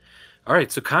 All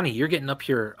right, so Connie, you're getting up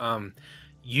here.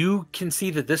 You can see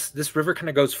that this river kind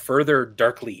of goes further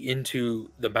darkly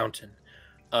into the mountain.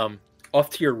 Off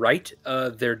to your right,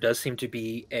 there does seem to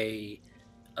be a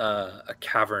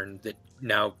cavern that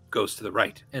now goes to the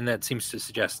right, and that seems to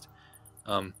suggest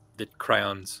that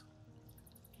Cryon's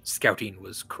scouting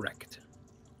was correct.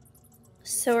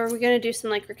 So are we going to do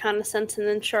some like reconnaissance and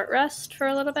then short rest for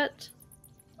a little bit?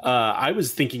 I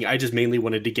was thinking I just mainly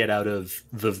wanted to get out of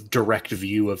the direct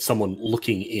view of someone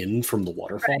looking in from the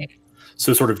waterfall. Right.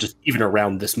 So sort of just even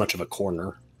around this much of a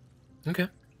corner. Okay.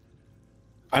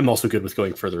 I'm also good with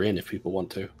going further in if people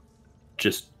want to.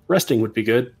 Just resting would be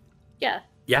good. Yeah.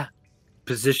 Yeah.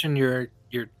 Position your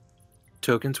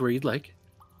tokens where you'd like.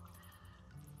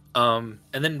 And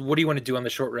then what do you want to do on the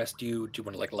short rest? Do you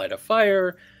want to like light a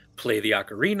fire, play the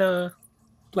ocarina?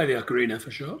 Play the ocarina for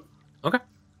sure. Okay.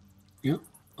 Yeah,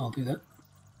 I'll do that.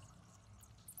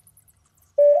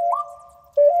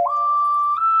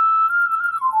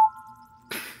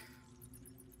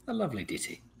 A lovely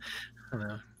ditty. I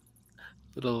know.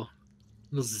 Little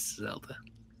Zelda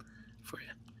for you.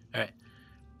 All right.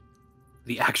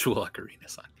 The actual ocarina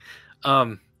song.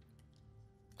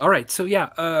 All right, so yeah,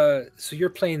 so you're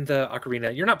playing the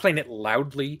ocarina. You're not playing it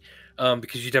loudly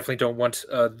because you definitely don't want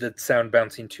the sound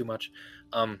bouncing too much.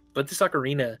 But this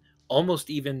ocarina almost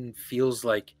even feels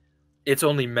like it's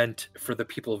only meant for the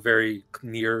people very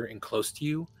near and close to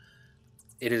you.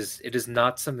 It is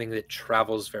not something that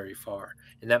travels very far,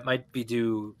 and that might be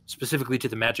due specifically to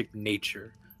the magic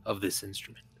nature of this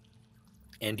instrument.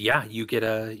 And yeah, you get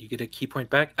a key point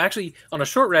back. Actually, on a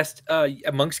short rest,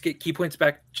 monks get key points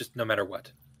back just no matter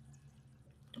what.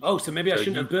 Oh, so maybe I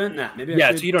shouldn't have burnt that. Maybe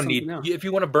so you don't need. Else. If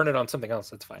you want to burn it on something else,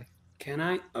 that's fine. Can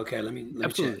I? Okay, let me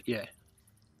absolutely check. Yeah.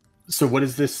 So what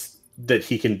is this that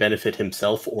he can benefit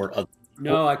himself or other?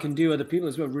 No, I can do other people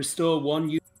as well. Restore one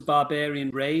use barbarian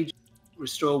rage.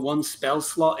 Restore one spell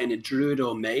slot in a druid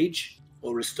or mage,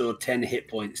 or restore 10 hit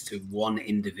points to one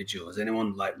individual. Is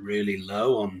anyone like really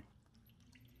low on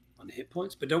hit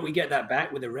points? But don't we get that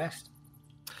back with the rest?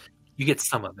 You get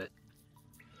some of it.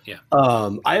 Yeah.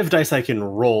 I have dice I can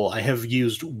roll. I have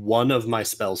used one of my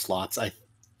spell slots.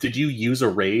 Did you use a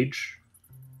rage,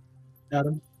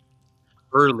 Adam?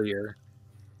 Earlier.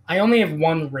 I only have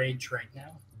one rage right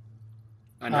now.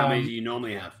 And how many do you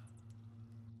normally have?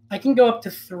 I can go up to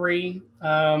 3.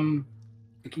 I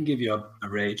can give you a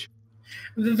rage.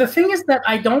 The thing is that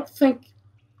I don't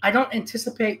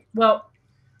anticipate. Well,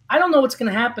 I don't know what's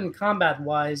going to happen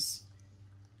combat-wise.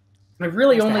 I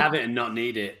really only have it and not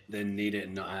need it, then need it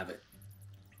and not have it.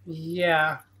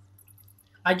 Yeah.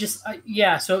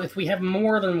 So if we have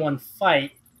more than one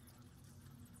fight,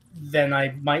 then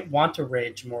I might want to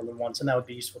rage more than once, and that would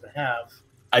be useful to have.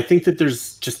 I think that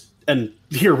there's just, and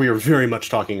here we are very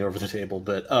much talking over the table,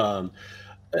 but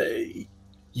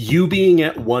you being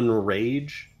at one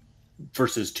rage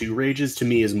versus 2 rages to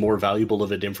me is more valuable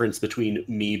of a difference between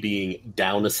me being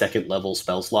down a second level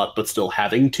spell slot but still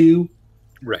having 2,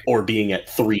 right, or being at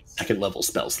 3 second level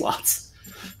spell slots.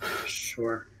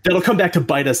 Sure. That'll come back to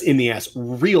bite us in the ass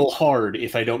real hard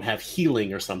if I don't have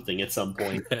healing or something at some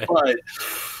point. But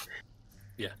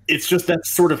yeah, it's just that's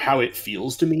sort of how it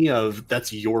feels to me.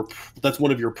 That's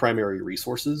one of your primary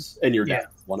resources, and you're down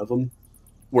one of them.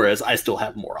 Whereas I still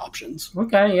have more options.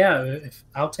 Okay, yeah,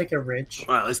 I'll take a rage.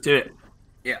 All right, let's do it.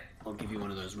 Yeah, I'll give you one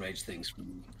of those rage things.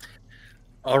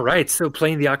 All right, so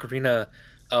playing the ocarina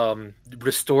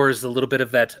restores a little bit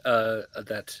of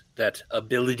that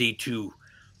ability to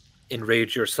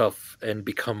enrage yourself and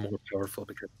become more powerful.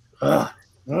 Because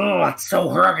it's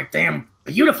so damn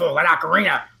beautiful. That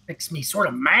ocarina makes me sort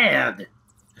of mad.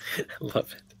 I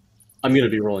love it. I'm going to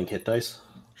be rolling hit dice.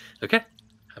 Okay,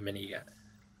 how many you got?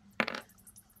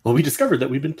 Well, we discovered that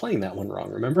we've been playing that one wrong,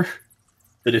 remember?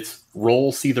 That it's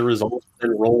roll, see the result,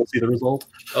 then roll, see the result?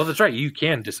 Oh, that's right. You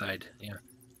can decide. Yeah.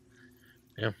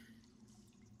 Yeah.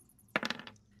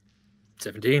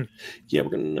 17. Yeah,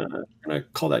 we're gonna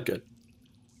call that good.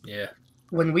 Yeah.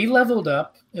 When we leveled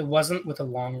up, it wasn't with a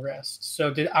long rest.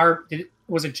 So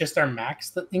was it just our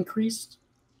max that increased,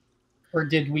 or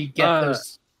did we get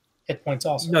those hit points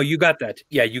also? No, you got that.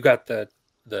 Yeah, you got the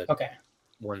okay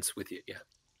ones with you. Yeah.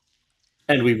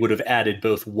 And we would have added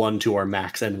both one to our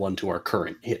max and one to our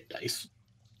current hit dice.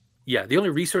 Yeah, the only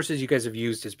resources you guys have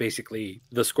used is basically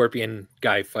the scorpion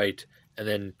guy fight and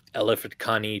then Elephant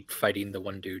Connie fighting the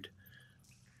one dude.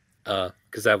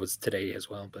 Because that was today as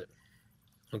well, but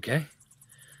okay.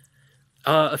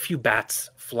 A few bats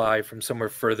fly from somewhere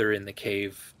further in the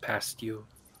cave past you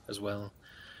as well.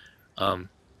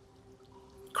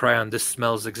 Cryon, this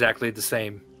smells exactly the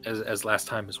same as last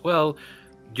time as well.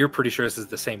 You're pretty sure this is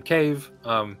the same cave.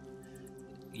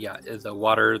 Yeah,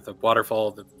 the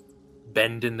waterfall, the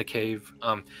bend in the cave.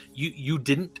 You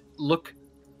didn't look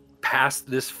past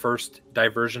this first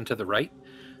diversion to the right.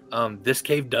 This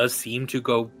cave does seem to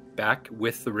go back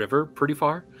with the river pretty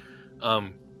far.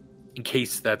 In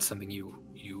case that's something you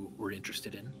were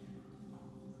interested in.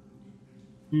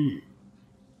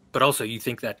 But also, you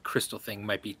think that crystal thing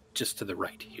might be just to the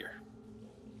right here.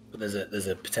 But there's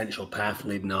a potential path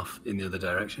leading off in the other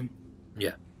direction.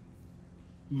 Yeah.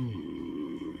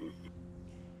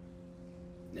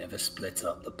 Never split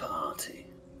up the party.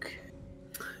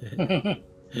 Okay.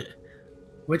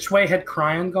 Which way had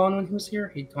Cryon gone when he was here?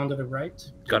 He'd gone to the right?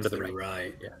 Gone to the right.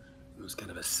 Right. Yeah. It was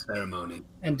kind of a ceremony.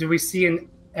 And do we see an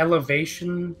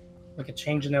elevation, like a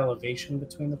change in elevation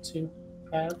between the two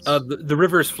paths? The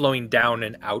river is flowing down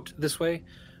and out this way.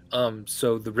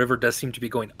 So the river does seem to be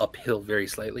going uphill very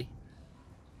slightly.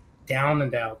 Down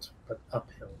and out, but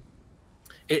uphill.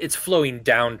 It's flowing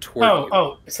down toward you.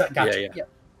 Oh, gotcha. Yeah.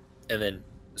 And then,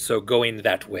 so going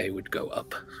that way would go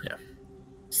up. Yeah.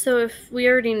 So if we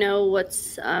already know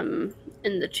what's in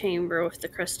the chamber with the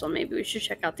crystal, maybe we should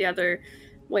check out the other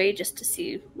way just to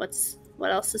see what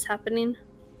else is happening.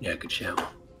 Yeah, good shout.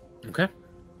 Okay.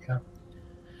 Yeah.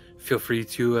 Feel free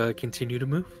to continue to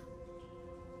move.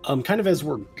 Kind of as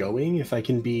we're going, if I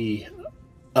can be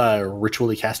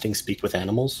ritually casting Speak with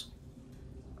Animals.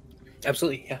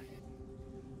 Absolutely, yeah.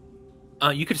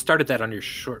 You could have started that on your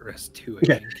short rest too, I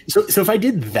think. So if I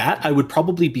did that, I would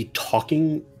probably be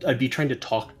talking. I'd be trying to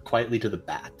talk quietly to the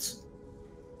bats.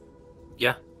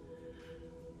 Yeah.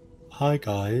 Hi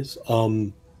guys.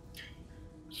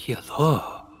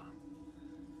 Hello.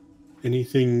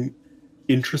 Anything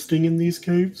interesting in these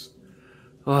caves?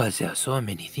 Oh, there are so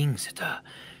many things that are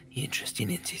interesting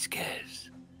in these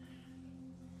caves.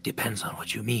 Depends on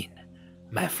what you mean.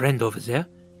 My friend over there,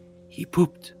 he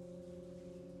pooped.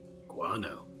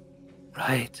 Guano.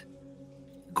 Right.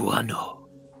 Guano.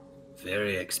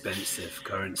 Very expensive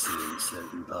currency in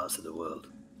certain parts of the world.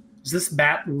 Is this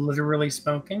bat literally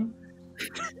smoking?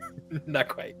 Not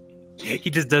quite.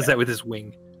 He just does that with his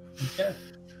wing. Okay.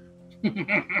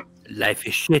 Life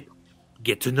is shit.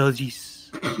 Get to know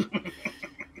this.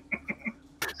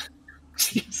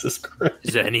 Jesus Christ.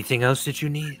 Is there anything else that you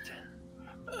need?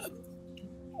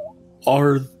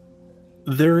 Are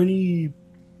there any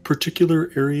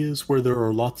particular areas where there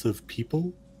are lots of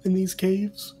people in these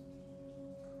caves?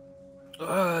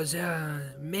 Oh, there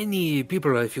are many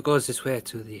people. If you go this way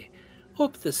to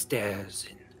up the stairs,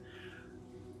 and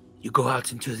you go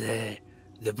out into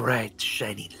the bright,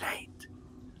 shining light.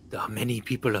 There are many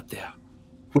people up there.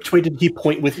 Which way did he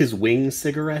point with his wing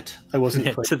cigarette? I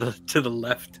wasn't quite... to the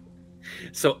left.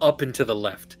 So up and to the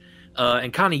left.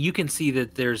 And Connie, you can see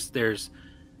that there's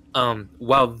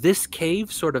while this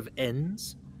cave sort of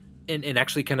ends, and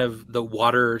actually kind of the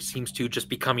water seems to just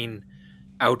be coming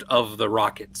out of the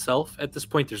rock itself at this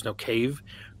point. There's no cave.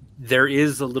 There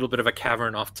is a little bit of a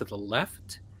cavern off to the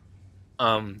left.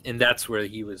 And that's where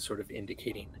he was sort of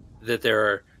indicating that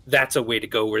that's a way to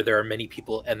go where there are many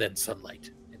people and then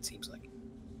sunlight, it seems like.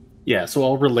 Yeah, so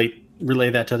I'll relay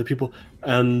that to other people.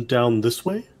 And down this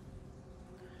way?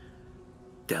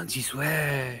 Down this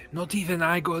way. Not even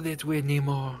I go that way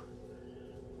anymore.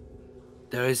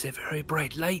 There is a very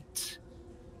bright light.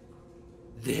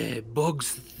 The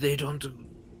bugs, they don't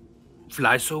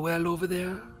fly so well over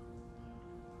there.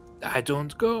 I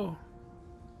don't go.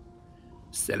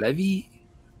 C'est la vie.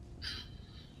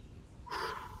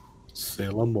 C'est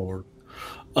l'amour.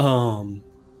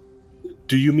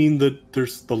 Do you mean that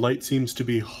the light seems to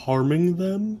be harming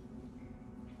them?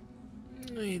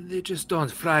 They just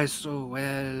don't fly so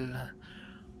well.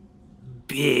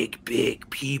 Big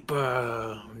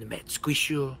people. They might squish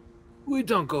you. We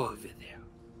don't go over there.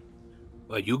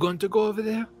 Are you going to go over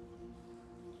there?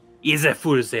 is a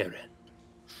fool's errand.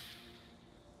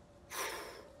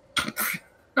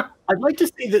 I'd like to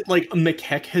say that like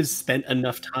McHeck has spent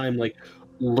enough time like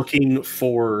looking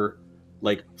for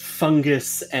like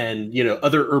fungus and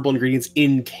other herbal ingredients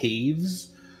in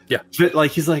caves. Yeah. But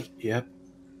like he's like, yep,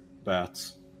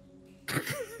 bats.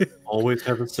 Always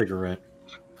have a cigarette.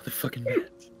 Motherfucking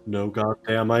bats. No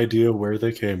goddamn idea where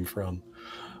they came from.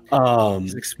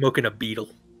 He's like smoking a beetle.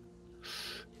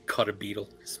 Caught a beetle.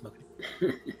 Smoking.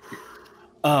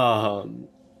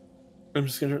 I'm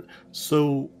just gonna.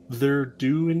 So there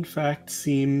do, in fact,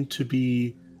 seem to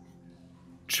be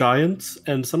giants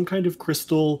and some kind of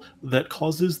crystal that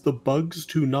causes the bugs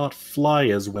to not fly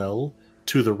as well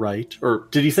to the right. Or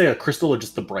did he say a crystal or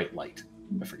just the bright light?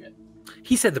 I forget.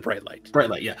 He said the bright light. Bright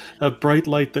light, yeah. A bright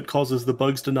light that causes the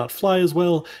bugs to not fly as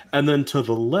well. And then to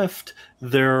the left,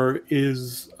 there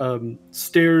is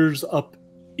stairs up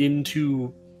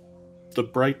into the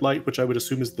bright light, which I would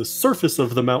assume is the surface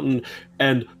of the mountain,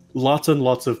 and lots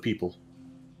of people.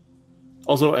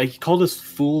 Also, I called us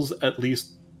fools at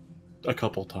least a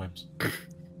couple times.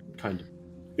 Kind of.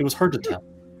 It was hard to tell.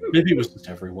 Maybe it was just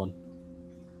everyone.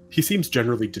 He seems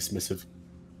generally dismissive.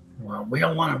 Well, we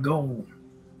don't want to go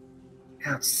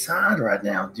outside right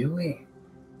now, do we?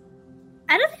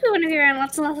 I don't think we want to be around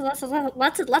lots of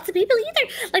people either.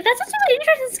 Like, that sounds really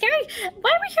interesting and scary.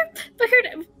 Why are we here? We're here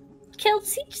to kill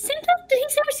Siege Sentinels? Did he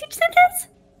say we're Siege Sentinels?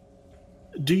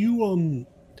 Do you,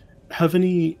 have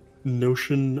any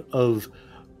notion of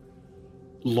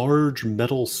large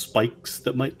metal spikes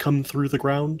that might come through the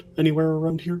ground anywhere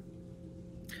around here?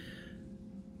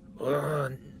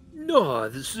 No,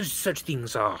 such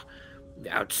things are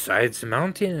outside the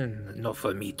mountain, not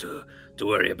for me to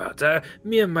worry about.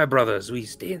 Me and my brothers, we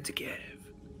stay in together.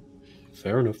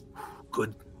 Fair enough.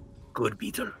 Good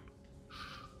beetle.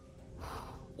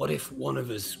 What if one of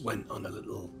us went on a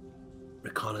little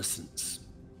reconnaissance?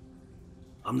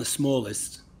 I'm the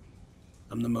smallest.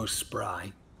 I'm the most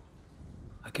spry.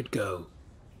 I could go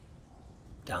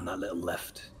down that little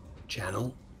left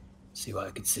channel, see what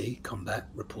I could see, come back,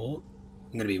 report.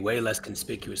 I'm going to be way less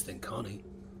conspicuous than Connie.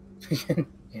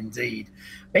 Indeed.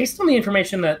 Based on the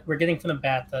information that we're getting from the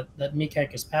bat that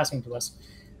Mikek is passing to us,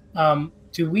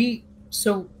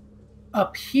 so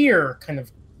up here kind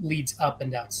of leads up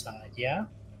and outside, yeah?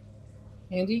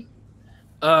 Andy?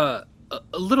 A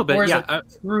little bit, or is yeah.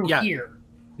 It through here?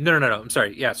 No. I'm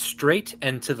sorry. Yeah, straight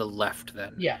and to the left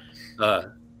then. Yeah.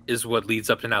 Is what leads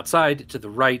up and outside. To the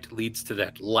right leads to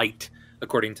that light,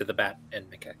 according to the bat and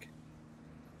Mikek.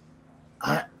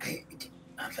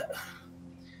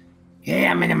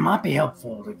 Yeah, I mean, it might be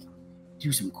helpful to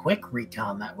do some quick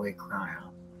recon that way,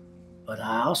 Cryo. But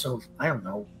I don't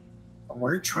know,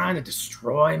 we're trying to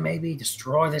destroy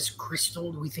this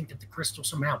crystal. Do we think that the crystal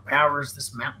somehow powers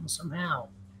this mountain somehow?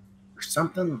 Or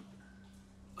something?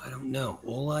 I don't know.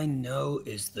 All I know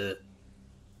is that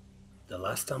the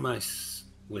last time I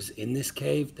was in this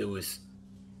cave, there was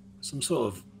some sort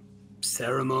of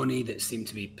ceremony that seemed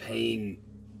to be paying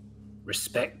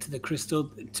respect to the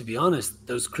crystal. To be honest,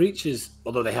 those creatures,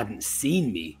 although they hadn't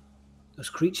seen me, those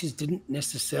creatures didn't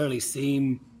necessarily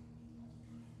seem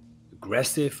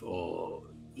aggressive or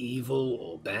evil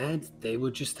or bad. They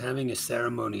were just having a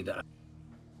ceremony that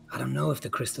I don't know if the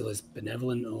crystal is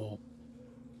benevolent or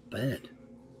bad.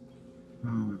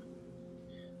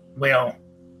 Well,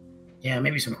 yeah,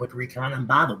 maybe some quick recon. And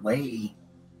by the way,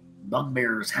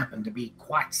 bugbears happen to be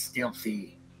quite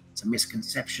stealthy. It's a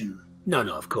misconception. No,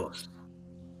 of course.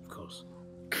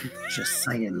 Just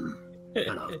saying.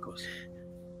 No, of course.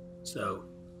 So,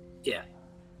 yeah,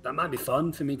 that might be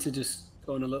fun for me to just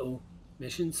go on a little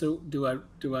mission. So, do I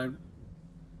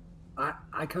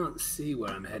can't see where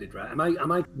I'm headed, right? Am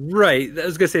I? Right. I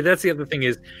was gonna say that's the other thing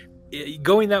is,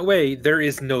 going that way there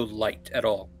is no light at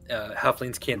all.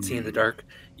 Halflings can't see in the dark.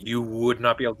 You would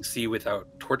not be able to see without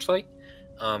torchlight,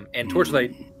 and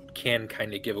torchlight can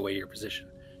kind of give away your position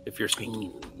if you're sneaky.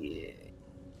 Ooh, yeah.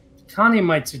 Connie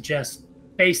might suggest,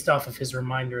 based off of his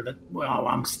reminder that, well,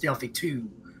 I'm stealthy too,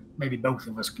 maybe both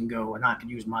of us can go, and I can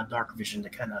use my dark vision to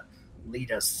kind of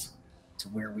lead us to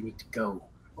where we need to go.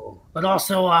 But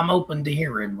also, I'm open to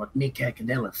hearing what Mikek and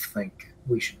Elif think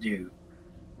we should do.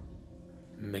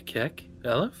 Mikek?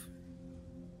 Elif?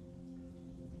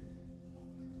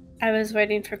 I was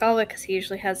waiting for Galwa because he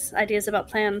usually has ideas about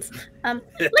plans. I think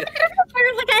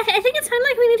it's time.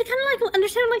 Like, we need to kind of like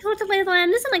understand like what the lay of the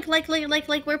land is and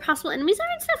like where possible enemies are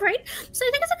and stuff, right? So I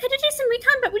think it's okay to do some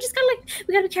recon, but we just gotta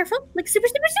be careful, like super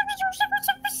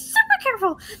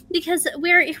careful, because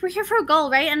we're here for a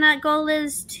goal, right? And that goal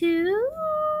is to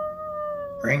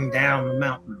Bring down the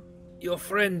mountain. Your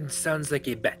friend sounds like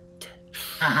a bat.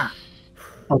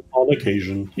 On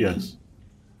occasion, yes.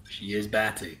 She is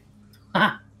batty.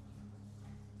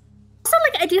 Also,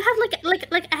 like, I do have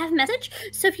like I have message.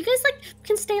 So if you guys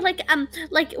can stay like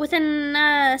within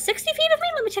 60 feet of me,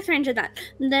 let me check the range of that.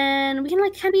 Then we can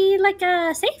kind of be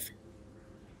safe.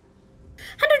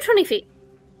 120 feet.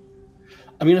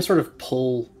 I'm gonna sort of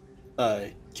pull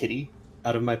Kitty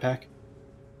out of my pack.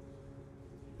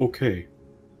 Okay.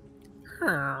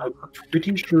 I'm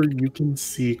pretty sure you can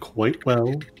see quite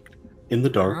well in the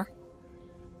dark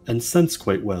and sense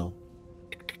quite well.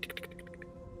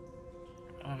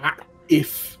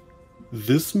 If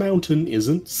this mountain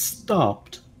isn't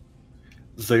stopped,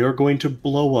 they are going to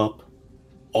blow up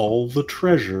all the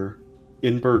treasure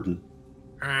in Burden.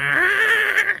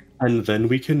 And then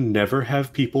we can never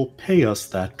have people pay us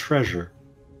that treasure.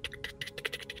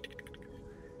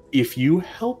 If you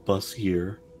help us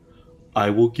here, I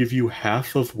will give you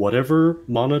half of whatever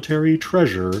monetary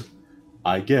treasure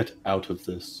I get out of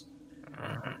this.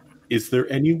 Is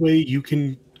there any way you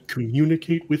can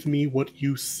communicate with me what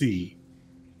you see?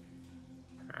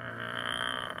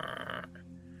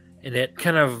 And it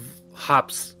kind of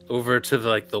hops over to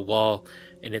the wall,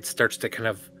 and it starts to kind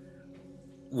of,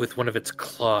 with one of its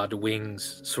clawed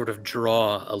wings, sort of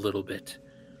draw a little bit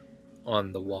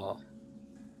on the wall.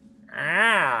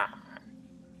 I'm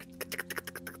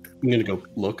gonna go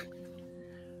look.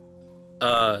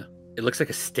 It looks like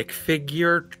a stick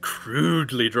figure,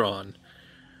 crudely drawn.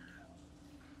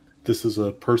 This is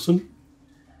a person?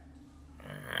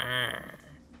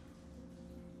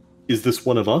 Is this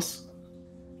one of us?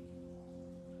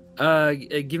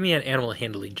 Give me an animal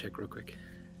handling check real quick.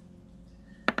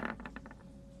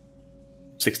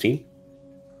 16.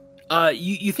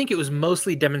 You think it was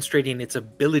mostly demonstrating its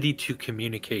ability to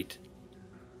communicate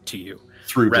to you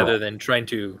through rather than trying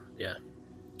to, yeah.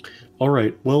 All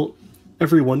right. Well,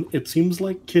 everyone, it seems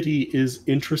like Kitty is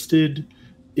interested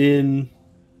in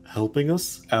helping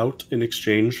us out in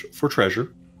exchange for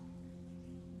treasure,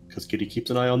 because Kitty keeps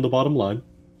an eye on the bottom line.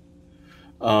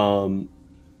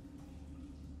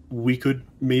 We could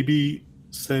maybe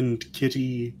send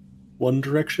Kitty one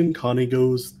direction, Connie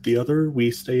goes the other,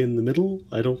 we stay in the middle.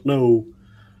 I don't know.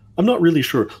 I'm not really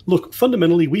sure. Look,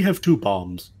 fundamentally, we have 2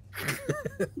 bombs.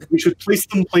 We should place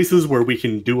them places where we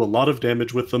can do a lot of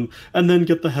damage with them, and then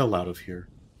get the hell out of here.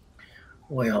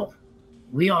 Well,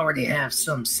 we already have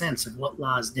some sense of what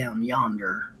lies down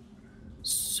yonder,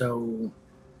 so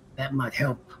that might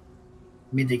help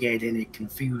mitigate any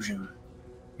confusion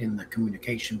in the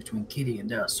communication between Kitty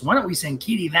and us. So why don't we send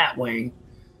Kitty that way,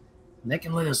 and they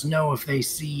can let us know if they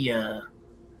see a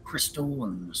crystal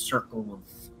and a circle of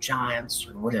giants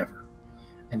or whatever.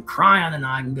 And Cryon and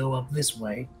I can go up this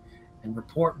way and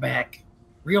report back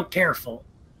real careful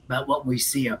about what we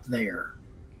see up there.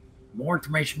 The more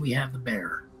information we have, the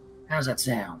better. How's that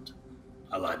sound?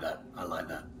 I like that. I like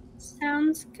that.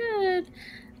 Sounds good.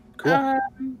 Cool.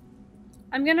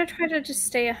 I'm going to try to just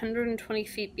stay 120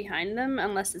 feet behind them,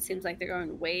 unless it seems like they're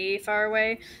going way far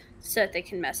away, so that they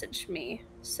can message me,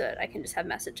 so that I can just have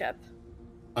message up.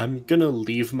 I'm going to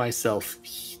leave myself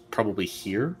probably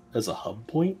here as a hub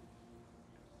point.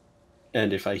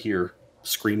 And if I hear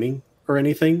screaming or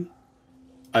anything,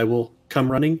 I will come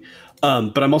running.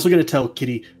 But I'm also going to tell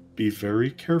Kitty, be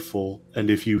very careful, and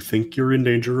if you think you're in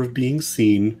danger of being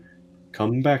seen,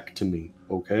 come back to me,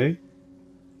 okay?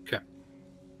 Okay.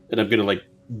 And I'm going to,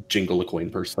 jingle a coin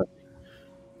purse.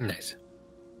 Nice.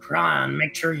 Cryon,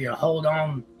 make sure you hold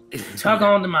on, tug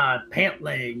onto my pant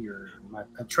leg or my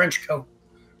trench coat,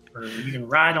 or you can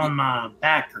ride on my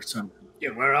back or something.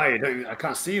 Yeah, where are you? I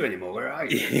can't see you anymore. Where are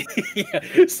you?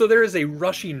 Yeah. So there is a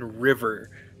rushing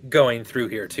river going through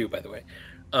here too, by the way.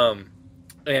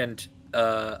 And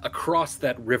across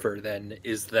that river then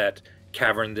is that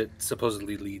cavern that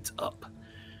supposedly leads up.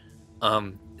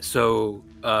 So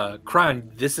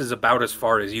Cryon, this is about as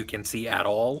far as you can see at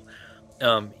all.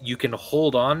 You can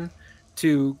hold on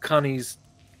to Connie's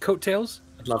coattails.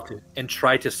 I'd love to. And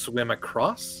try to swim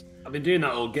across. I've been doing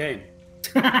that all game.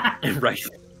 Right.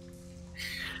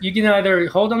 You can either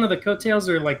hold onto the coattails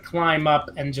or climb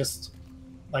up and just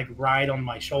ride on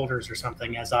my shoulders or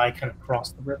something as I kind of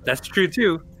cross the river. That's true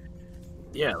too.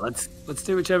 Yeah, let's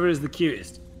do whichever is the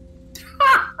cutest.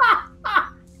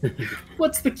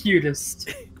 What's the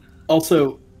cutest?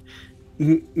 Also,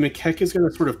 McKeck is going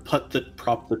to sort of prop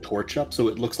the torch up so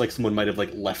it looks like someone might have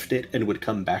left it and would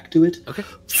come back to it. Okay.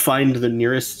 Find the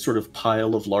nearest sort of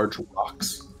pile of large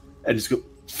rocks and just go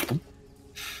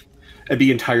and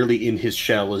be entirely in his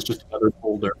shell as just another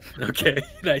boulder. Okay,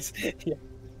 nice. Yeah.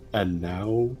 And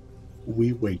now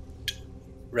we wait.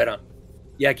 Right on.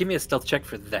 Yeah, give me a stealth check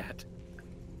for that.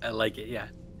 I like it, yeah.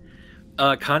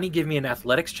 Connie, give me an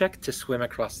athletics check to swim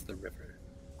across the river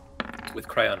with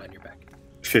Cryon on your back.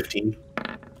 15.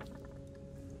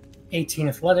 18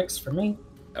 athletics for me.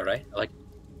 All right. I like.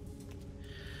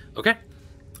 Okay.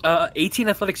 18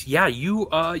 athletics. Yeah, you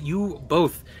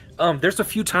both. There's a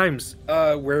few times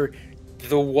where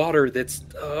the water that's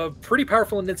pretty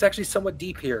powerful and it's actually somewhat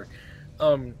deep here,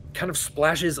 kind of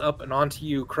splashes up and onto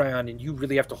you, Cryon, and you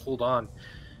really have to hold on.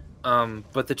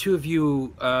 But the two of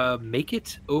you make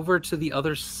it over to the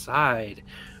other side,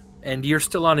 and you're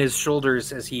still on his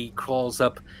shoulders as he crawls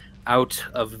up out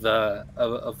of the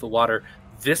water.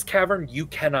 This cavern you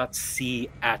cannot see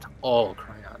at all,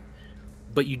 Cryon,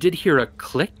 but you did hear a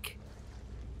click.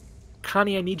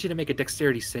 Connie, I need you to make a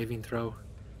dexterity saving throw.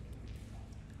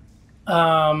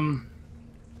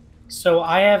 So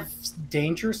I have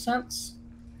danger sense.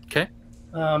 Okay.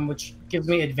 Which gives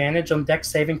me advantage on dex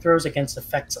saving throws against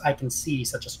effects I can see,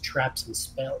 such as traps and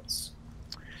spells.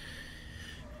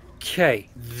 Okay,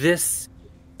 this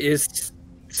is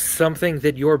something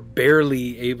that you're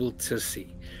barely able to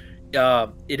see.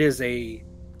 It is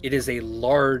a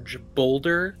large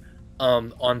boulder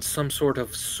on some sort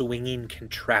of swinging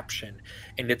contraption,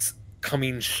 and it's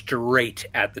coming straight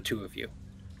at the two of you.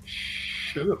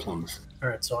 Sugar plums. All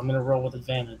right, so I'm going to roll with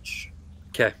advantage.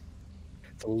 Okay.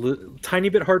 It's a tiny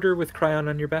bit harder with Cryon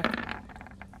on your back.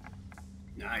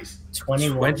 Nice.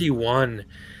 21. 21.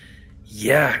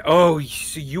 Yeah. Oh,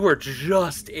 so you are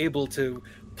just able to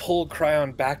pull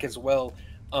Cryon back as well,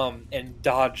 and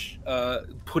dodge,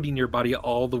 putting your body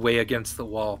all the way against the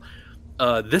wall.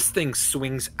 This thing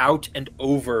swings out and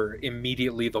over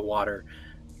immediately the water.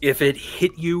 If it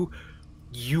hit you,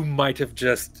 you might have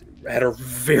just had a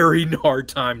very hard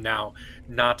time now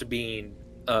not being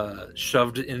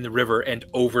shoved in the river and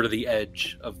over to the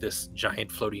edge of this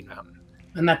giant floating mountain.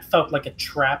 And that felt like a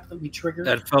trap that we triggered?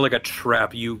 That felt like a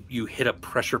trap. You hit a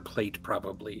pressure plate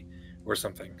probably, or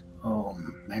something. Oh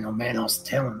man, I was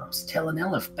telling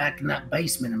Elif back in that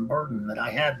basement in Burden that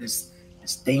I had this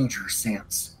danger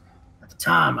sense. At the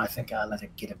time, I think I let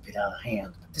it get a bit out of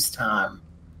hand, but this time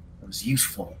it was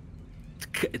useful.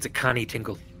 It's a Connie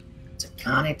tingle. It's a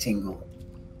Connie tingle.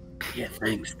 Yeah,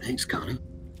 thanks, Connie.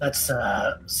 That's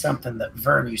something that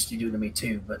Vern used to do to me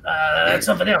too, but that's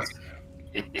something else.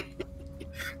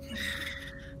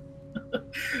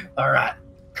 All right,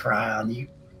 Cryon,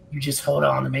 you just hold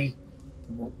on to me.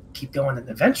 We'll keep going, and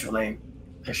eventually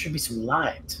there should be some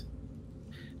light.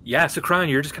 Yeah, so Cryon,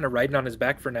 you're just kind of riding on his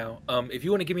back for now. If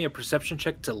you want to give me a perception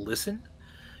check to listen,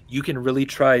 you can really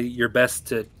try your best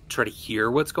to try to hear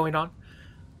what's going on.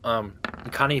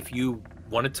 Connie, if you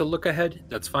wanted to look ahead,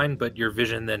 that's fine, but your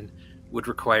vision then would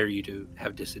require you to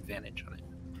have disadvantage on it.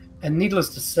 And needless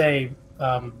to say,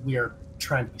 we are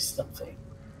trying to be stealthy.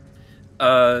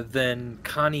 Then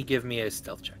Connie, give me a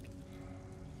stealth check.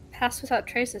 Pass Without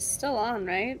Trace is still on,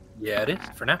 right? Yeah, it is,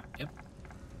 for now. Yep.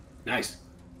 Nice.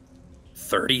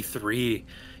 33.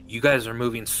 You guys are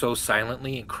moving so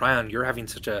silently, and Cryon, you're having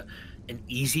such an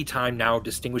easy time now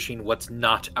distinguishing what's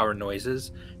not our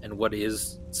noises and what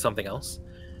is something else.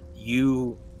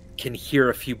 You can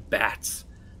hear a few bats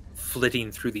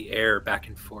flitting through the air back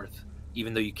and forth,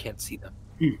 even though you can't see them.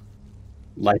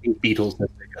 Lighting beetles as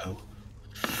they go.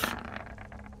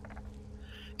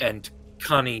 And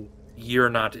Connie, you're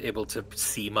not able to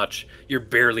see much. You're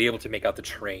barely able to make out the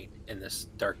train in this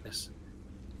darkness.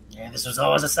 Yeah, this was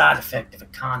always a side effect of a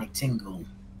Connie tingle.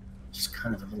 Just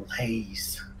kind of a little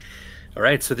haze. All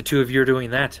right, so the two of you are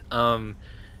doing that. And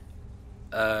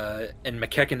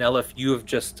Makek and Elif, you have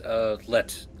just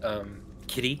let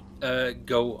Kitty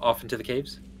go off into the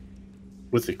caves?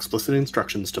 With explicit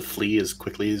instructions to flee as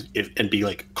quickly as and be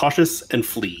like cautious and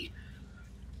flee.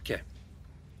 Okay.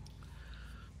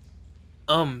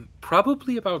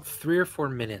 Probably about 3 or 4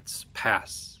 minutes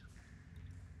pass.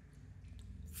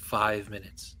 5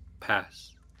 minutes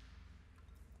pass.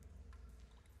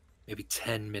 Maybe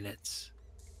 10 minutes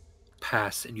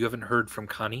pass, and you haven't heard from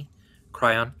Connie,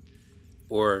 Cryon,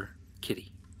 or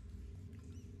Kitty.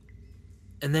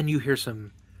 And then you hear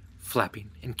some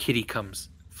flapping, and Kitty comes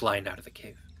flying out of the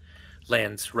cave.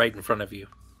 Lands right in front of you.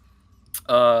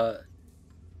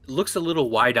 Looks a little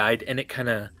wide-eyed, and it kind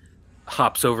of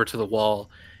hops over to the wall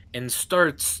and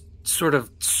starts sort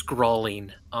of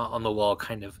scrawling on the wall,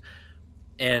 kind of.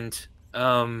 And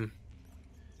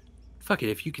fuck it,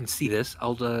 if you can see this,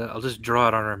 I'll just draw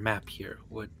it on our map here.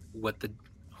 What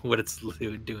it's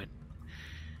doing.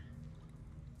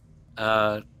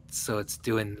 So it's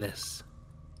doing this.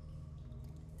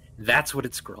 That's what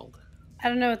it scrolled. I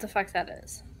don't know what the fuck that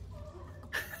is.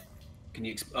 Can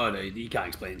you? Oh no, you can't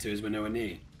explain it to us. We're nowhere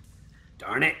near.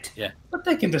 Darn it! Yeah. But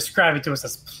they can describe it to us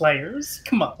as players.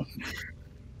 Come on.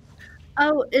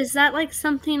 Oh, is that like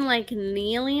something like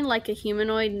kneeling, like a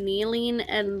humanoid kneeling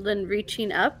and then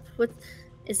reaching up?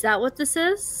 Is that what this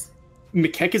is?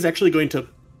 McKeck is actually going to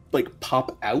like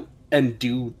pop out and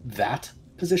do that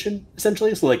position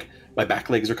essentially. So like my back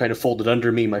legs are kind of folded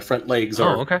under me, my front legs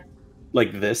are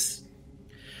like this.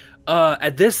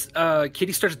 At this,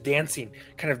 Kitty starts dancing,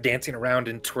 kind of dancing around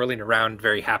and twirling around,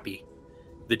 very happy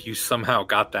that you somehow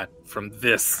got that from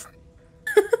this.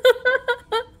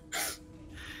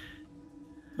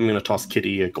 I'm gonna toss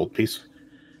Kitty a gold piece.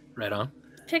 Right on.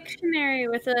 Pictionary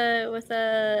with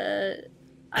a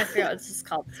I forgot what this is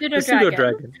called.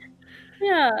 Pseudo-dragon.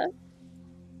 Yeah.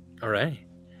 All right.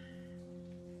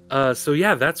 So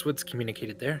yeah, that's what's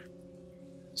communicated there.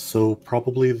 So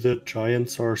probably the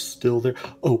giants are still there.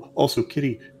 Oh, also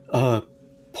Kitty,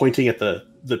 pointing at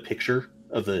the picture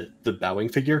of the bowing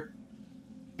figure.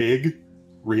 Big,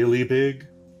 really big.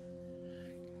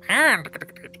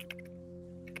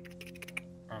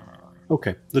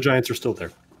 Okay, the giants are still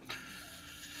there.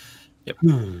 Yep.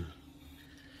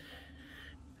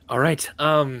 All right.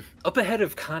 Up ahead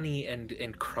of Connie and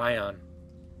Cryon.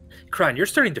 Cryon, you're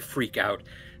starting to freak out.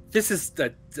 This is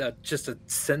just a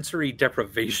sensory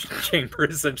deprivation chamber,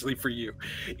 essentially, for you.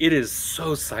 It is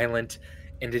so silent,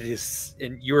 and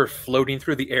you're floating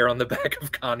through the air on the back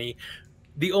of Connie.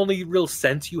 The only real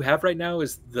sense you have right now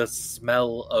is the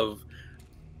smell of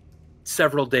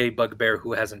several-day bugbear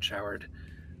who hasn't showered.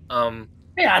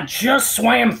 Hey, I just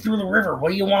swam through the river.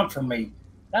 What do you want from me?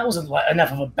 That wasn't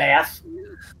enough of a bath.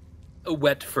 A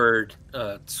wet-furred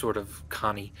sort of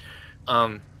Connie.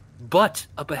 But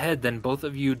up ahead, then both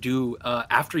of you do,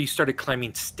 after you started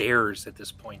climbing stairs at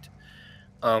this point,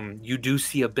 you do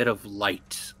see a bit of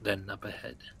light then up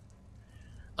ahead.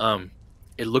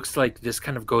 It looks like this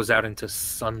kind of goes out into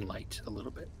sunlight a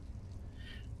little bit.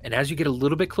 And as you get a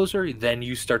little bit closer, then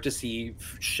you start to see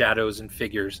shadows and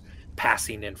figures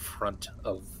passing in front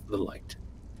of the light.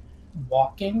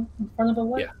 Walking in front of the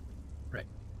light? Yeah, right.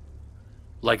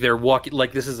 Like they're walking,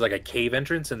 like this is like a cave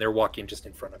entrance, and they're walking just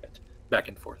in front of it, back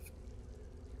and forth.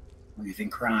 What do you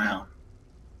think, Cryon?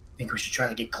 Think we should try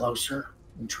to get closer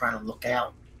and try to look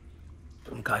out?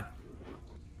 Okay.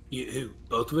 Who?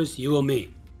 Both of us? You or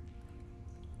me?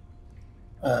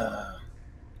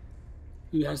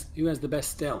 Who has the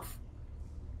best stealth?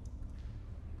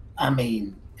 I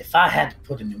mean, if I had to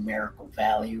put a numerical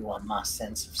value on my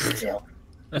sense of stealth,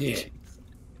 Yeah.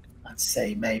 I'd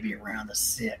say maybe around a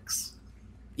 6.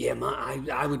 Yeah,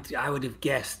 I would have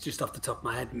guessed just off the top of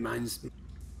my head. Mine's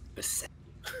a 7.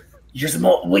 Yours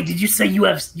more. Wait, did you say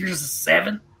yours a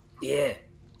 7? Yeah,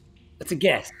 that's a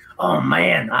guess. Oh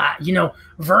man,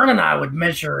 Vern and I would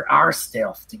measure our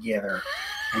stealth together,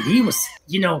 and he was,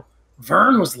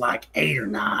 Vern was like 8 or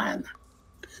 9.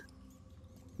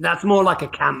 That's more like a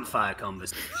campfire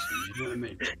conversation. You know what I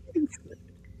mean?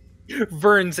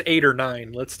 Vern's 8 or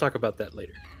 9. Let's talk about that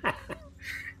later.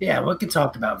 Yeah, we can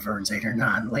talk about Vern's 8 or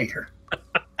 9 later.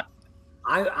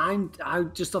 I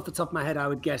just off the top of my head, I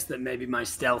would guess that maybe my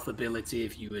stealth ability,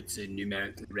 if you were to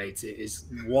numerically rate it, is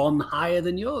 1 higher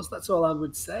than yours. That's all I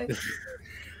would say.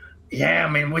 Yeah, I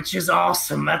mean, which is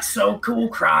awesome. That's so cool,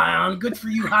 Cryon. Good for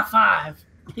you. High five.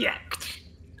 Yeah.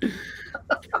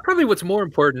 Probably what's more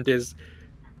important is,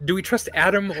 do we trust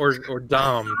Adam or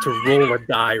Dom to roll a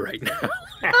die right now?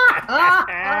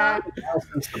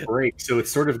 Since the break, so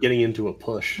it's sort of getting into a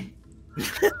push.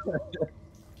 All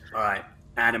right,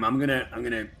 Adam, I'm gonna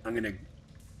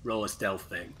roll a stealth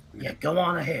thing. Yeah, go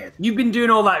on ahead. You've been doing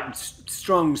all that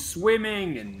strong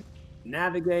swimming and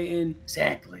navigating.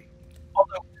 Exactly.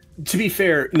 Although, to be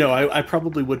fair, no, I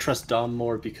probably would trust Dom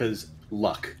more because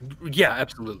luck. Yeah,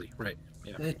 absolutely. Right.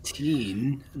 Yeah.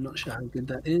 13. I'm not sure how good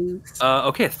that is.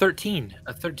 Okay, 13.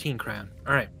 A 13 crown.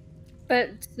 All right. But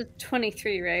it's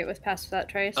 23, right, with Pass Without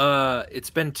Trace?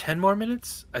 It's been 10 more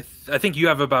minutes. I think you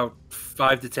have about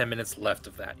 5 to 10 minutes left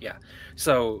of that. Yeah.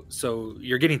 So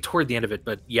you're getting toward the end of it,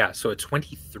 but yeah. So it's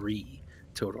 23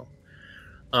 total.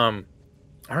 All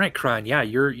right, Cryon. Yeah,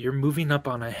 you're moving up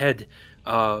on ahead,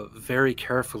 very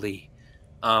carefully.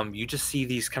 You just see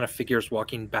these kind of figures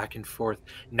walking back and forth.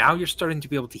 Now you're starting to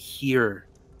be able to hear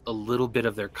a little bit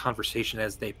of their conversation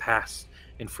as they pass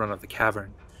in front of the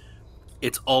cavern.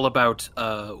 It's all about,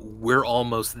 we're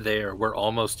almost there. We're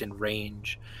almost in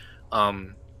range.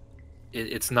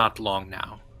 It's not long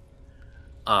now.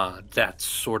 That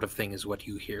sort of thing is what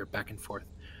you hear back and forth.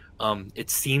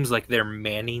 It seems like they're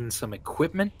manning some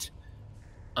equipment.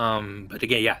 But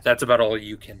again, yeah, that's about all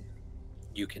you can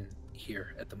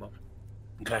hear at the moment.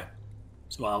 Okay.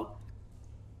 So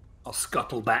I'll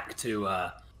scuttle back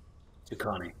to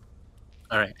Connie.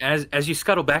 All right. As you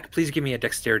scuttle back, please give me a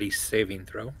dexterity saving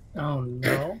throw. Oh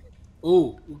no.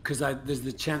 Oh, because there's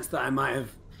the chance that I might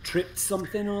have tripped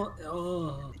something or...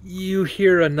 Oh. You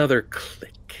hear another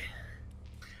click.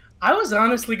 I was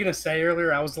honestly going to say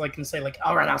earlier, all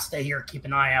right, I'll stay here, keep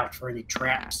an eye out for any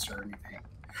traps or anything.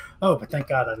 Oh, but thank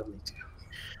God I don't need to.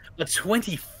 A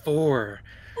 24.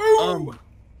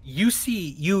 You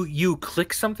see, you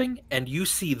click something, and you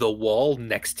see the wall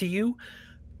next to you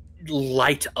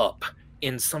light up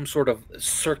in some sort of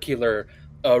circular,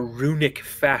 runic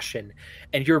fashion,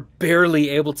 and you're barely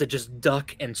able to just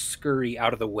duck and scurry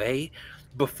out of the way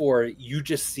before you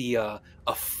just see a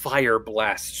fire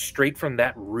blast straight from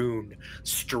that rune,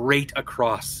 straight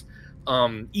across.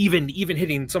 Even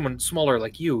hitting someone smaller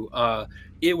like you,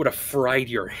 it would have fried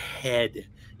your head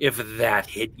if that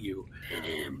hit you.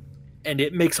 And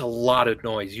it makes a lot of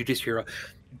noise. You just hear a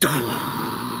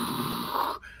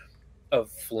of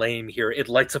flame here. It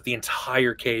lights up the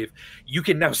entire cave. You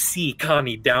can now see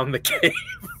Connie down the cave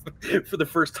for the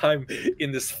first time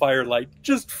in this firelight,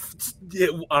 just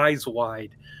eyes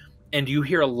wide. And you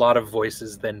hear a lot of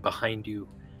voices then behind you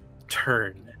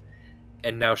turn,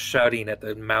 and now shouting at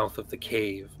the mouth of the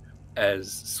cave as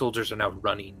soldiers are now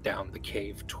running down the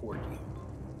cave toward you.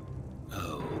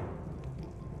 Oh.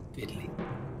 Fiddly.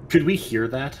 Could we hear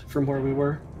that from where we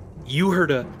were? You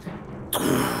heard a...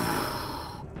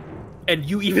 And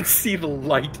you even see the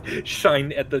light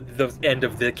shine at the end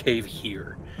of the cave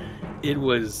here. It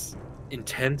was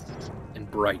intense and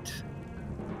bright.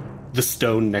 The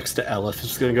stone next to Elith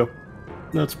is going to go,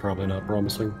 that's probably not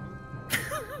promising.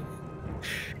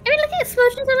 I mean, like,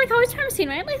 explosions are like always promising,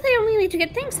 right? Like, they only lead to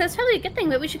good things, so it's probably a good thing,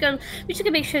 but we should go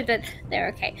make sure that they're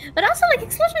okay. But also, like,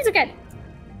 explosions are good.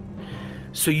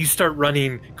 So you start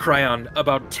running Cryon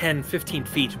about 10, 15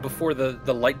 feet before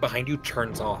the light behind you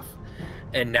turns off.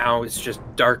 And now it's just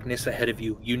darkness ahead of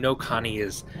you. You know Connie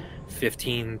is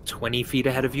 15, 20 feet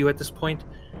ahead of you at this point.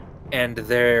 And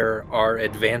there are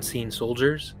advancing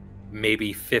soldiers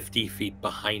maybe 50 feet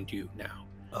behind you now.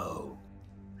 Oh.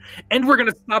 And we're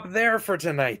going to stop there for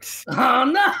tonight. Oh,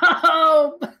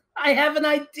 no! I have an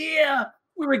idea!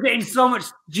 We were getting so much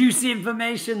juicy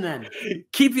information then.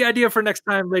 Keep the idea for next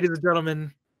time, ladies and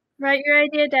gentlemen. Write your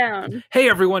idea down. Hey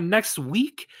everyone, next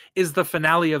week is the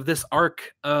finale of this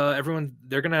arc. Everyone,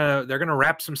 they're gonna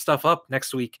wrap some stuff up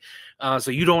next week.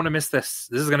 So you don't want to miss this.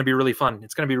 This is gonna be really fun.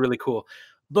 It's gonna be really cool.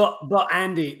 But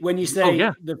Andy, when you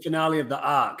say the finale of the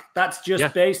arc, that's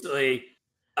just basically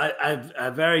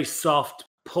a very soft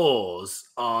pause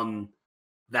on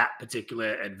that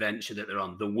particular adventure that they're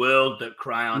on. The world that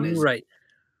Cryon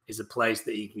is a place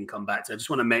that you can come back to. I just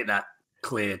want to make that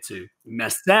clear to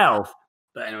myself,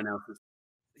 but anyone else.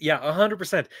 Yeah,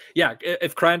 100%. Yeah,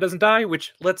 if Cryon doesn't die,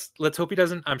 which let's hope he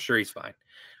doesn't, I'm sure he's fine.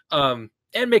 And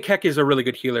Makek is a really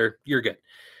good healer. You're good.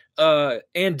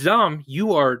 And Dom,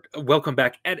 you are welcome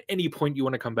back at any point you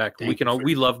want to come back.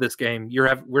 We love this game.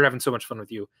 We're having so much fun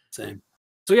with you. Same.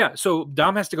 So yeah, so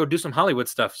Dom has to go do some Hollywood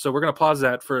stuff. So we're gonna pause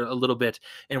that for a little bit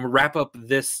and we'll wrap up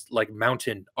this like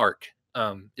mountain arc.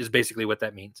 Is basically what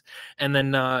that means. And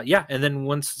then and then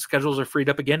once schedules are freed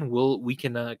up again, we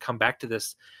can come back to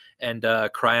this and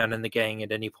Cryon and the gang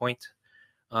at any point.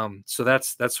 So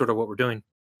that's sort of what we're doing.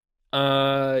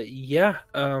 I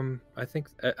think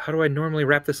how do I normally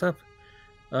wrap this up?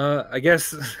 I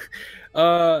guess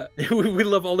we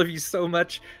love all of you so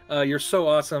much. You're so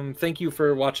awesome. Thank you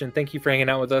for watching. Thank you for hanging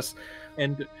out with us.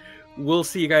 And we'll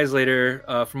see you guys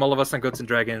later. From all of us on Goats and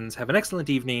Dragons, have an excellent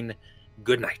evening.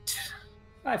 Good night.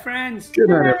 Bye, friends. Good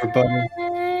night, everybody.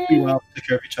 Be well. Take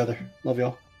care of each other. Love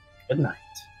y'all. Good night.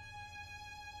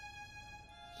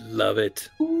 Love it.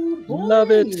 Ooh, love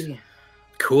it.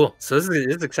 Cool. So this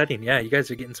is exciting. Yeah, you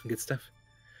guys are getting some good stuff.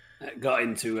 Got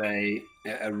into a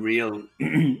real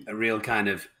kind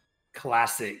of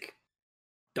classic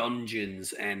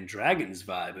Dungeons and Dragons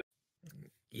vibe.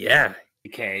 Yeah. The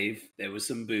cave. There was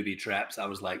some booby traps. I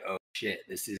was like, oh shit,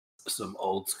 this is some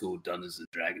old school Dungeons and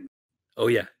Dragons. Oh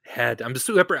yeah, I'm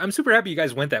super happy you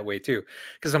guys went that way too,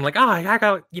 because I'm like, I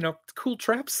got cool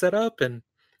traps set up and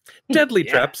deadly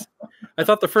traps. I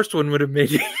thought the first one would have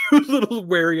made you a little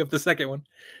wary of the second one.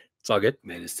 It's all good.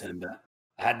 Made us turn back.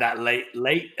 I had that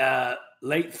late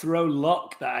throw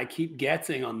luck that I keep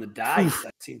getting on the dice.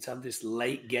 I seem to have this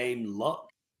late game luck.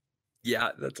 Yeah,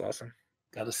 that's awesome.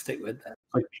 Got to stick with that.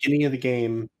 Like beginning of the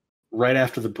game, right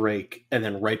after the break, and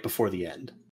then right before the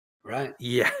end. Right.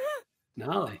 Yeah.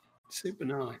 Gnarly. Super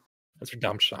gnarly. That's where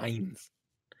Dom shines.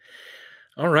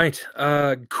 All right.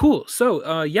 Cool. So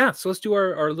so let's do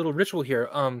our little ritual here.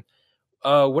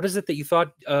 What is it that you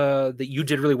thought that you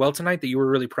did really well tonight, that you were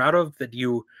really proud of, that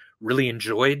you really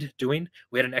enjoyed doing?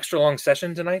 We had an extra long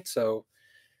session tonight, so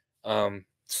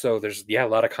there's a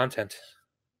lot of content.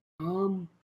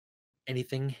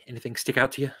 Anything stick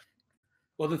out to you?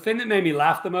 Well, the thing that made me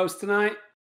laugh the most tonight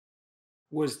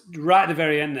was right at the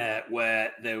very end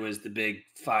where there was the big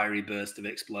fiery burst of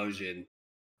explosion,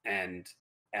 and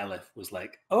Elif was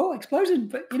like, "Oh, explosion!"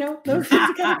 But those things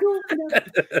are kind of cool.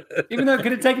 Even though it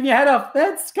could have taken your head off,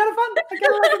 that's kind of fun. I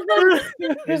kind of like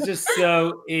explosion. It's just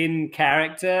so in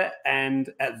character,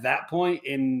 and at that point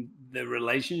in the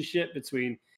relationship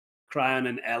between Cryon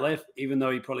and Elif, even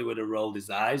though he probably would have rolled his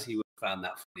eyes, he would have found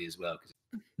that funny as well because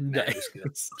nice.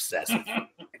 Obsessive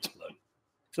explode.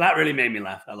 So that really made me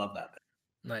laugh. I love that bit.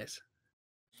 Nice.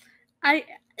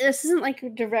 This isn't like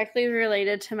directly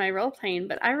related to my role playing,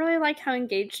 but I really like how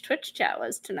engaged Twitch chat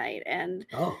was tonight, and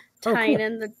tying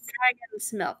in the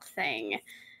dragon's milk thing.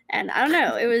 And I don't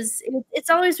know, it's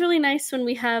always really nice when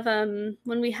we have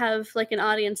like an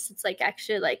audience that's like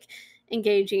actually like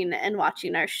engaging and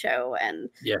watching our show and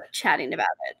chatting about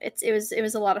it. It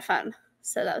was a lot of fun.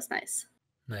 So that was nice.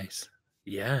 Nice.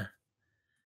 Yeah.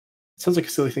 Sounds like a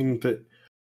silly thing, but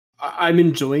I'm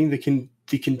enjoying the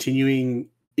continuing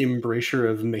embrasure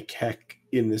of Mekek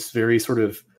in this very sort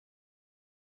of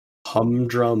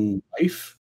humdrum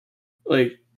life.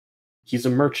 Like, he's a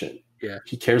merchant. Yeah.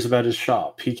 He cares about his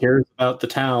shop. He cares about the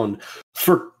town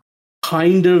for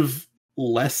kind of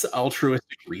less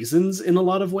altruistic reasons in a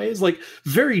lot of ways. Like,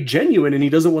 very genuine, and he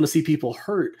doesn't want to see people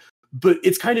hurt. But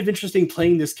it's kind of interesting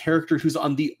playing this character who's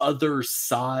on the other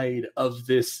side of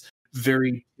this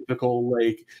very typical,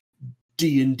 like,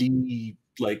 D&D,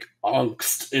 like,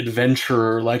 angst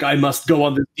adventurer. Like, I must go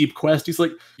on this deep quest. He's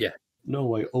like,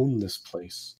 no, I own this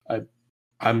place.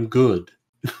 I'm good.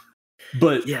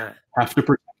 But have to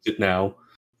protect it now.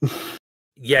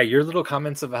 Yeah, your little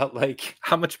comments about, like,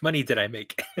 how much money did I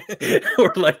make?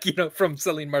 Or, like, from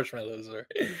selling marshmallows. Or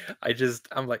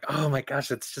I'm like, oh my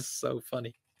gosh, it's just so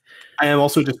funny. I am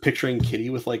also just picturing Kitty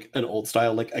with, like, an old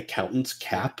style, like, accountant's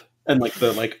cap and, like,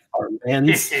 the, like,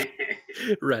 armbands.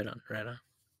 Right on.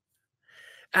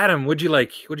 Adam, what'd you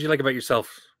like about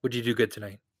yourself? What'd you do good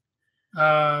tonight?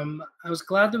 I was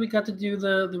glad that we got to do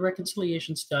the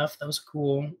reconciliation stuff. That was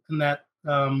cool. And that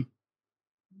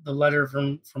the letter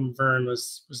from Vern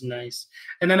was nice.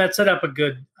 And then that set up a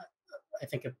good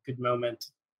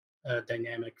moment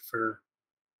dynamic for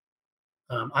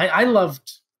I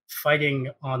loved fighting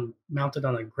mounted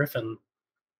on a griffin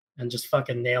and just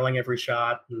fucking nailing every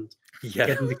shot and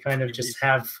getting to kind of just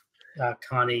have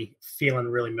Connie feeling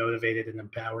really motivated and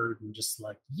empowered and just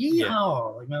like,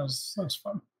 like that was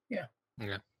fun. Yeah,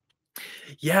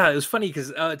 it was funny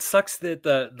because it sucks that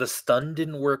the stun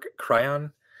didn't work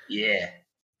Cryon. Yeah,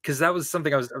 because that was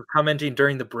something I was commenting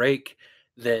during the break,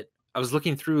 that I was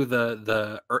looking through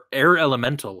the air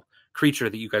elemental creature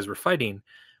that you guys were fighting,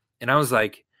 and I was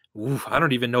like, ooh, I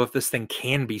don't even know if this thing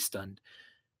can be stunned,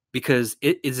 because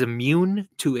it is immune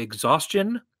to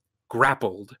exhaustion,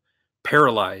 grappled,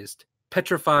 paralyzed,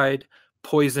 petrified,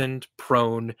 poisoned,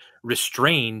 prone,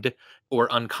 restrained,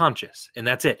 or unconscious, and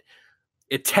that's it.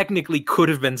 It technically could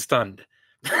have been stunned.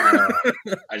 I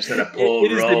just had a pull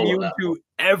it is immune to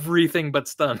everything but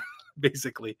stun,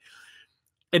 basically.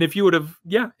 And if you would have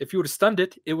stunned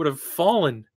it, it would have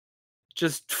fallen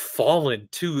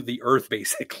to the earth,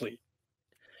 basically.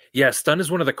 Yeah, stun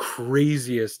is one of the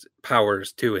craziest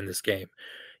powers too in this game.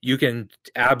 You can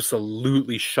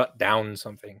absolutely shut down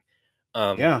something.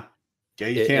 You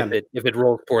can. If it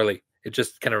rolls poorly, it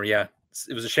just kind of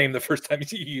It was a shame the first time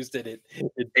you used it. It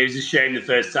was a shame the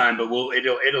first time, but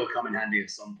it'll come in handy at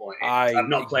some point. I've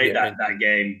not played that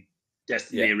game,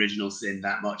 Destiny Original Sin,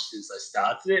 that much since I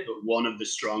started it, but one of the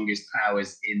strongest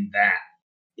powers in that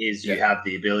is you have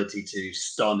the ability to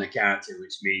stun a character,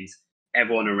 which means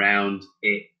everyone around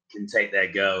it can take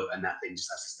their go, and that thing just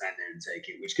has to stand there and take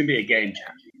it, which can be a game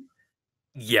changer.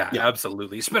 Yeah,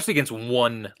 absolutely, especially against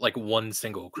one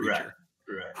single creature.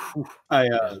 Right.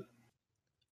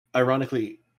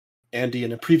 Ironically, Andy,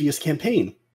 in a previous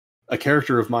campaign, a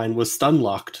character of mine was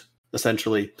stun-locked,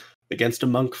 essentially, against a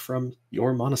monk from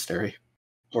your monastery,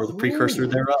 or the precursor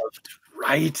thereof.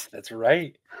 Right, that's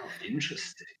right. Oh,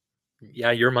 interesting.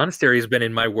 Yeah, your monastery has been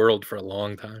in my world for a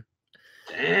long time.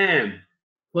 Damn.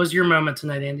 What was your moment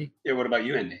tonight, Andy? Yeah, what about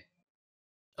you, Andy?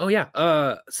 Oh,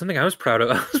 yeah. Something I was proud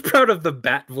of. I was proud of the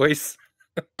bat voice.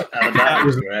 That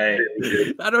was great.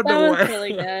 I don't know why. That was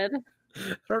really good.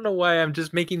 I don't know why I'm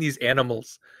just making these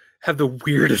animals have the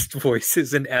weirdest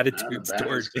voices and attitudes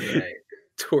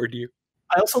toward you.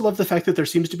 I also love the fact that there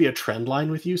seems to be a trend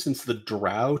line with you, since the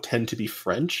drow tend to be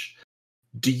French.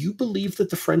 Do you believe that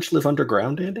the French live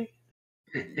underground, Andy?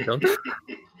 I don't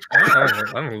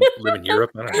live in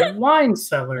Europe. I don't know. Wine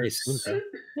cellars. So.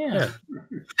 Yeah.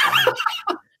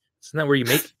 Isn't that where you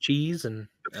make cheese? And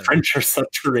the French are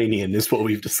subterranean, is what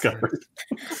we've discovered.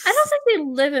 I don't think they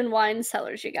live in wine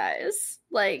cellars, you guys.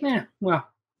 Like, Yeah, well,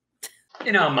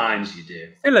 In our minds, you do.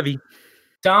 I love you.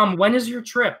 Dom, when is your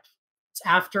trip? It's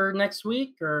after next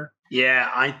week, or? Yeah,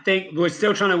 I think we're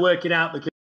still trying to work it out because,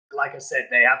 like I said,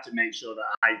 they have to make sure that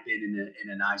I've been in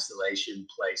an isolation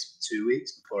place for 2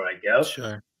 weeks before I go.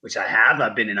 Sure. Which I have.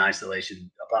 I've been in isolation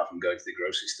apart from going to the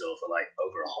grocery store for like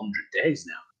over 100 days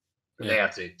now. But they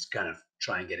have to kind of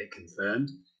try and get it confirmed.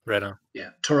 Right on.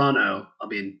 Yeah, Toronto. I'll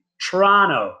be in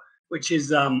Toronto, which is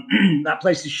that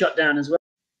place is shut down as well.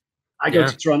 I go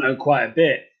to Toronto quite a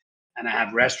bit, and I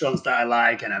have restaurants that I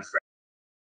like, and I have friends.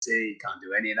 See, can't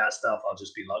do any of that stuff. I'll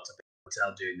just be locked up in a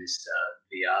hotel doing this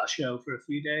VR show for a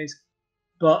few days.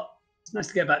 But it's nice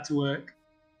to get back to work.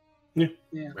 Yeah.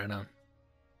 Right on.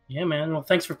 Yeah, man. Well,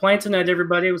 thanks for playing tonight,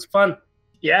 everybody. It was fun.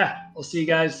 Yeah, we'll see you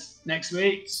guys next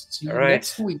week. See you All right.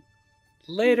 next week.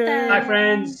 Later. Bye,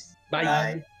 friends.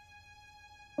 Bye.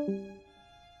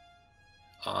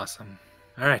 Awesome.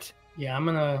 All right. Yeah, I'm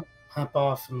gonna hop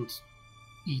off and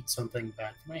eat something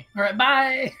bad for me. All right,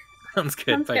 bye. Sounds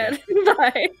good. Sounds good.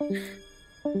 Bye.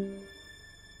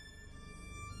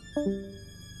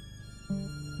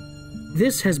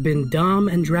 This has been Dom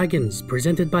and Dragons,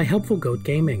 presented by Helpful Goat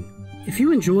Gaming. If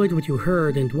you enjoyed what you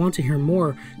heard and want to hear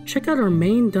more, check out our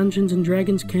main Dungeons &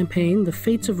 Dragons campaign, The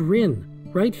Fates of Rin,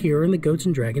 right here in the Goats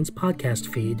 & Dragons podcast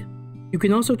feed. You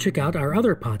can also check out our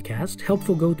other podcast,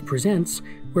 Helpful Goat Presents,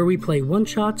 where we play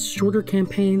one-shots, shorter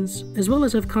campaigns, as well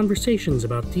as have conversations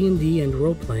about D&D and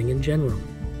role-playing in general.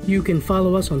 You can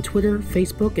follow us on Twitter,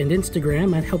 Facebook, and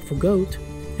Instagram at Helpful Goat.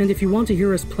 And if you want to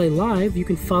hear us play live, you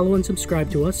can follow and subscribe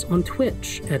to us on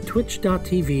Twitch at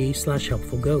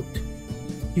twitch.tv/helpfulgoat.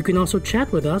 You can also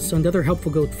chat with us and other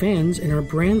Helpful Goat fans in our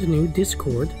brand new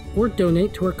Discord, or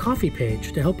donate to our Ko-fi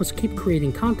page to help us keep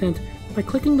creating content by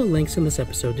clicking the links in this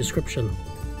episode description.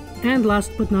 And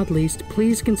last but not least,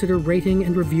 please consider rating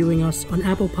and reviewing us on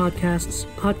Apple Podcasts,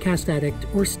 Podcast Addict,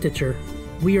 or Stitcher.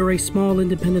 We are a small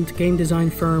independent game design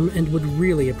firm and would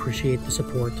really appreciate the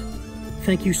support.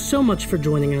 Thank you so much for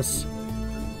joining us,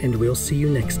 and we'll see you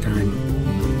next time.